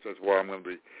here. That's why I'm going to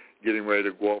be getting ready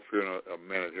to go off here in a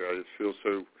minute here. I just feel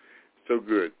so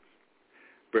good.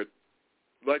 But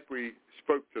like we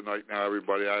spoke tonight now,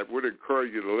 everybody, I would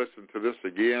encourage you to listen to this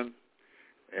again.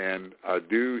 And I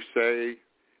do say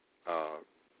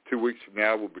 2 weeks from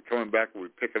now we'll be coming back. We'll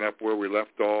be picking up where we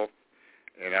left off.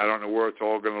 And I don't know where it's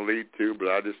all going to lead to, but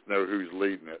I just know who's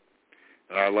leading it.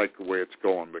 And I like the way it's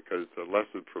going because it's a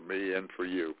lesson for me and for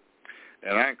you.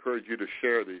 And I encourage you to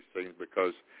share these things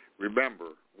because, remember,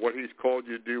 what He's called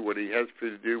you to do, what He has for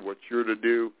you to do, what you're to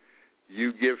do,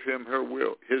 you give Him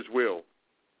His will,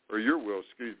 or your will,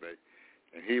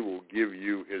 and He will give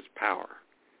you His power.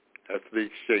 That's the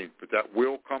exchange. But that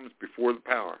will comes before the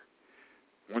power.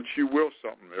 Once you will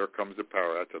something, there comes the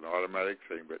power. That's an automatic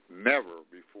thing, but never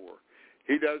before.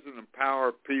 He doesn't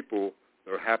empower people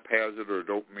that are haphazard or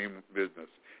don't mean business.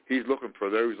 He's looking for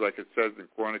those, like it says in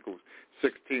Chronicles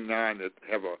 16:9, that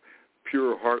have a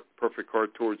pure heart, perfect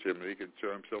heart towards Him, and He can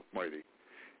show Himself mighty.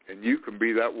 And you can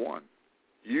be that one.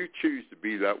 You choose to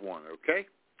be that one, okay?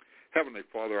 Heavenly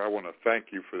Father, I want to thank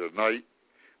You for the night.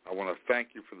 I want to thank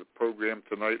You for the program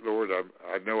tonight, Lord.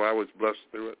 I know I was blessed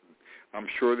through it. I'm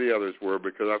sure the others were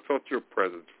because I felt Your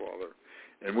presence, Father.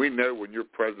 And we know when Your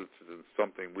presence is in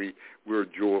something, we're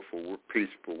joyful, we're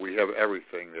peaceful. We have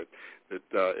everything that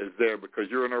is there because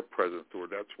You're in our presence, Lord.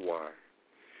 That's why.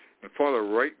 And, Father,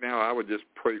 right now I would just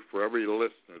pray for every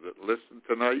listener that listened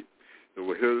tonight, that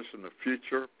will hear this in the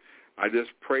future. I just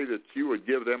pray that You would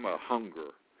give them a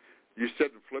hunger. You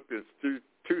said in Philippians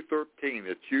 2:13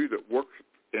 that You that work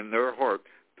in their heart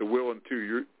to will and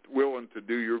to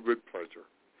do Your good pleasure.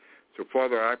 So,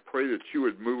 Father, I pray that You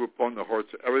would move upon the hearts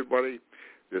of everybody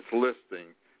that's listening,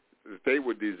 that they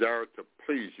would desire to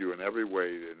please You in every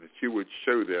way, and that You would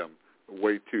show them the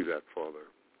way to that, Father.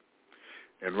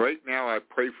 And right now I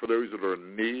pray for those that are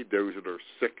in need, those that are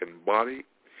sick in body,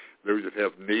 those that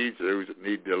have needs, those that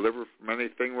need delivered from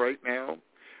anything right now.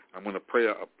 I'm going to pray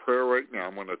a prayer right now.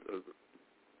 I'm going to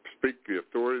speak the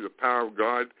authority, the power of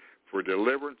God for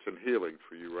deliverance and healing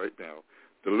for you right now.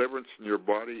 Deliverance in your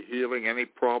body, healing any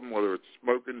problem, whether it's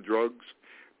smoking, drugs,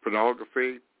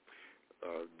 pornography,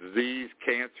 disease,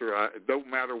 cancer. It don't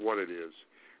matter what it is,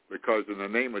 because in the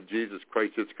name of Jesus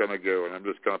Christ, it's going to go. And I'm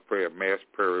just going to pray a mass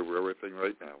prayer over everything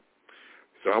right now.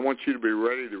 So I want you to be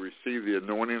ready to receive the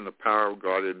anointing and the power of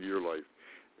God into your life.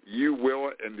 You will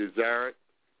it and desire it,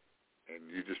 and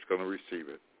you're just going to receive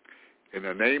it. In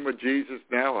the name of Jesus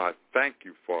now, I thank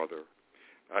You, Father.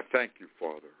 I thank You,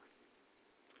 Father.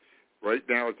 Right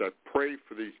now, as I pray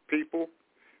for these people,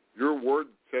 Your word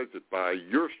says that by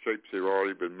Your stripes they've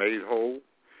already been made whole.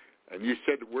 And You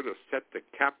said that we're to set the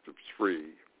captives free.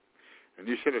 And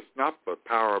you said it's not by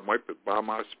power or might, but by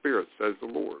my Spirit, says the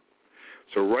Lord.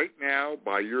 So right now,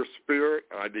 by your Spirit,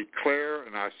 I declare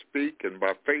and I speak, and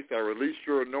by faith I release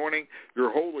your anointing, your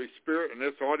Holy Spirit in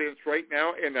this audience right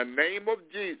now, in the name of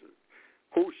Jesus.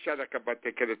 Who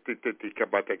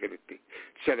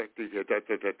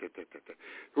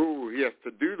he has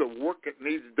to do the work that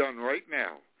needs done right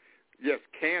now. Yes,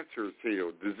 cancer is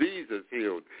healed, disease is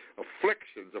healed,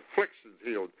 afflictions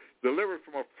healed, delivered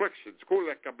from afflictions.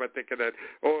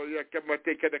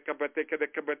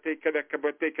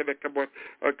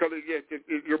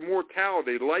 Your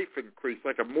mortality, life increase,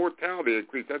 like a mortality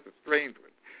increase. That's a strange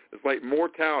one. It's like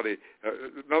mortality.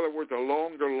 In other words, a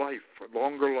longer life for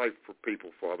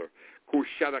people, Father. I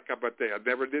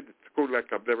never did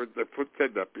I've never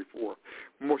said that before.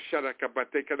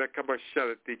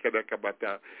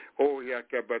 Oh, yeah,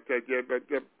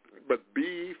 but be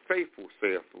ye faithful,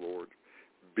 saith the Lord.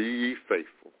 Be ye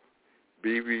faithful.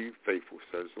 Be ye faithful,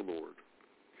 says the Lord.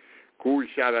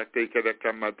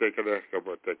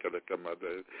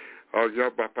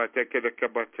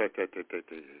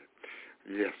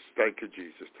 Yes, thank you,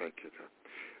 Jesus. Thank you.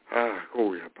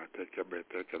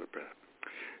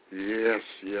 Yes,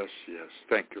 yes, yes.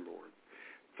 Thank you, Lord.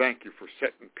 Thank you for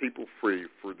setting people free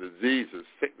for diseases,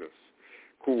 sickness.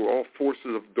 All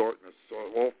forces of darkness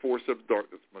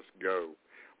must go.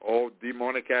 All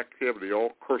demonic activity,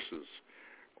 all curses,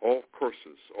 all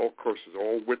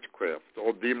witchcraft,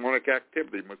 all demonic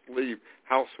activity must leave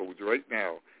households right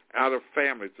now, out of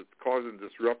families. It's causing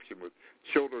disruption with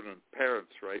children and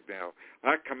parents right now.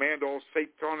 I command all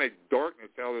satanic darkness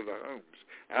out of the homes,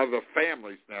 out of the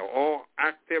families now. All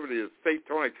activity is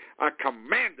satanic. I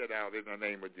command it out in the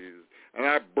name of Jesus. And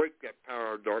I break that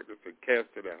power of darkness and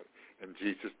cast it out in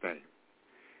Jesus' name.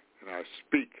 And I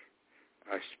speak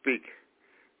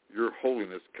your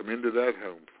holiness come into that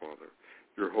home, Father.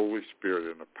 Your Holy Spirit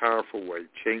in a powerful way,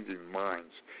 changing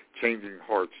minds, changing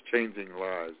hearts, changing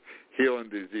lives, healing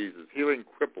diseases, healing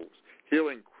cripples,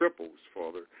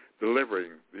 Father,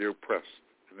 delivering the oppressed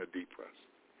and the depressed.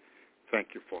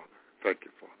 Thank you, Father. Thank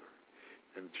you, Father.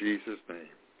 In Jesus'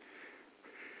 name.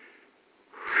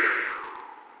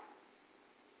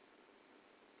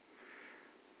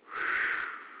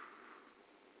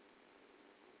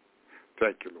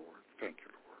 Thank you, Lord. Thank you,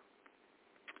 Lord.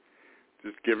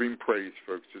 Just give him praise,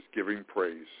 folks. Just give him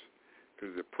praise.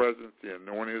 Because the presence, the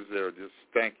anointing is there. Just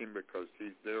thank him because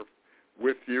he's there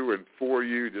with you and for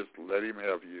you. Just let him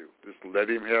have you. Just let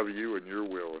him have you and your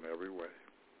will in every way.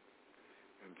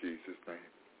 In Jesus' name.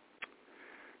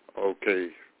 Okay,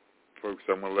 folks,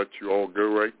 I'm going to let you all go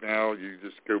right now. You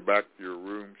just go back to your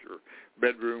rooms, your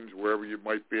bedrooms, wherever you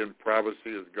might be in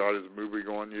privacy as God is moving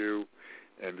on you.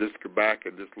 And just go back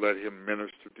and just let him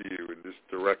minister to you and just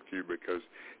direct you because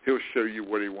he'll show you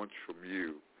what he wants from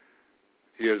you.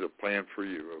 He has a plan for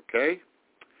you, okay?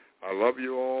 I love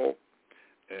you all,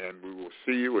 and we will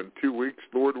see you in 2 weeks,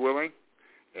 Lord willing,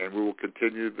 and we will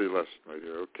continue the lesson right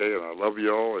here, okay? And I love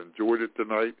you all. Enjoyed it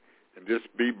tonight, and just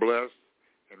be blessed.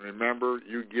 And remember,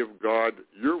 you give God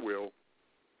your will,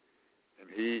 and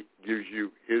he gives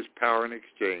you his power in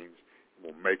exchange and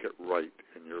will make it right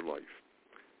in your life.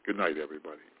 Good night,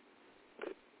 everybody.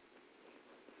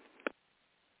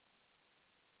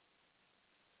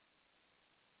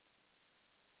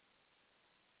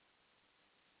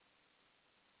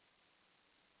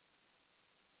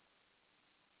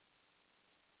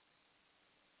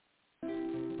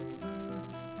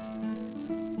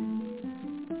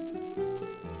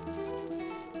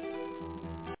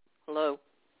 Hello.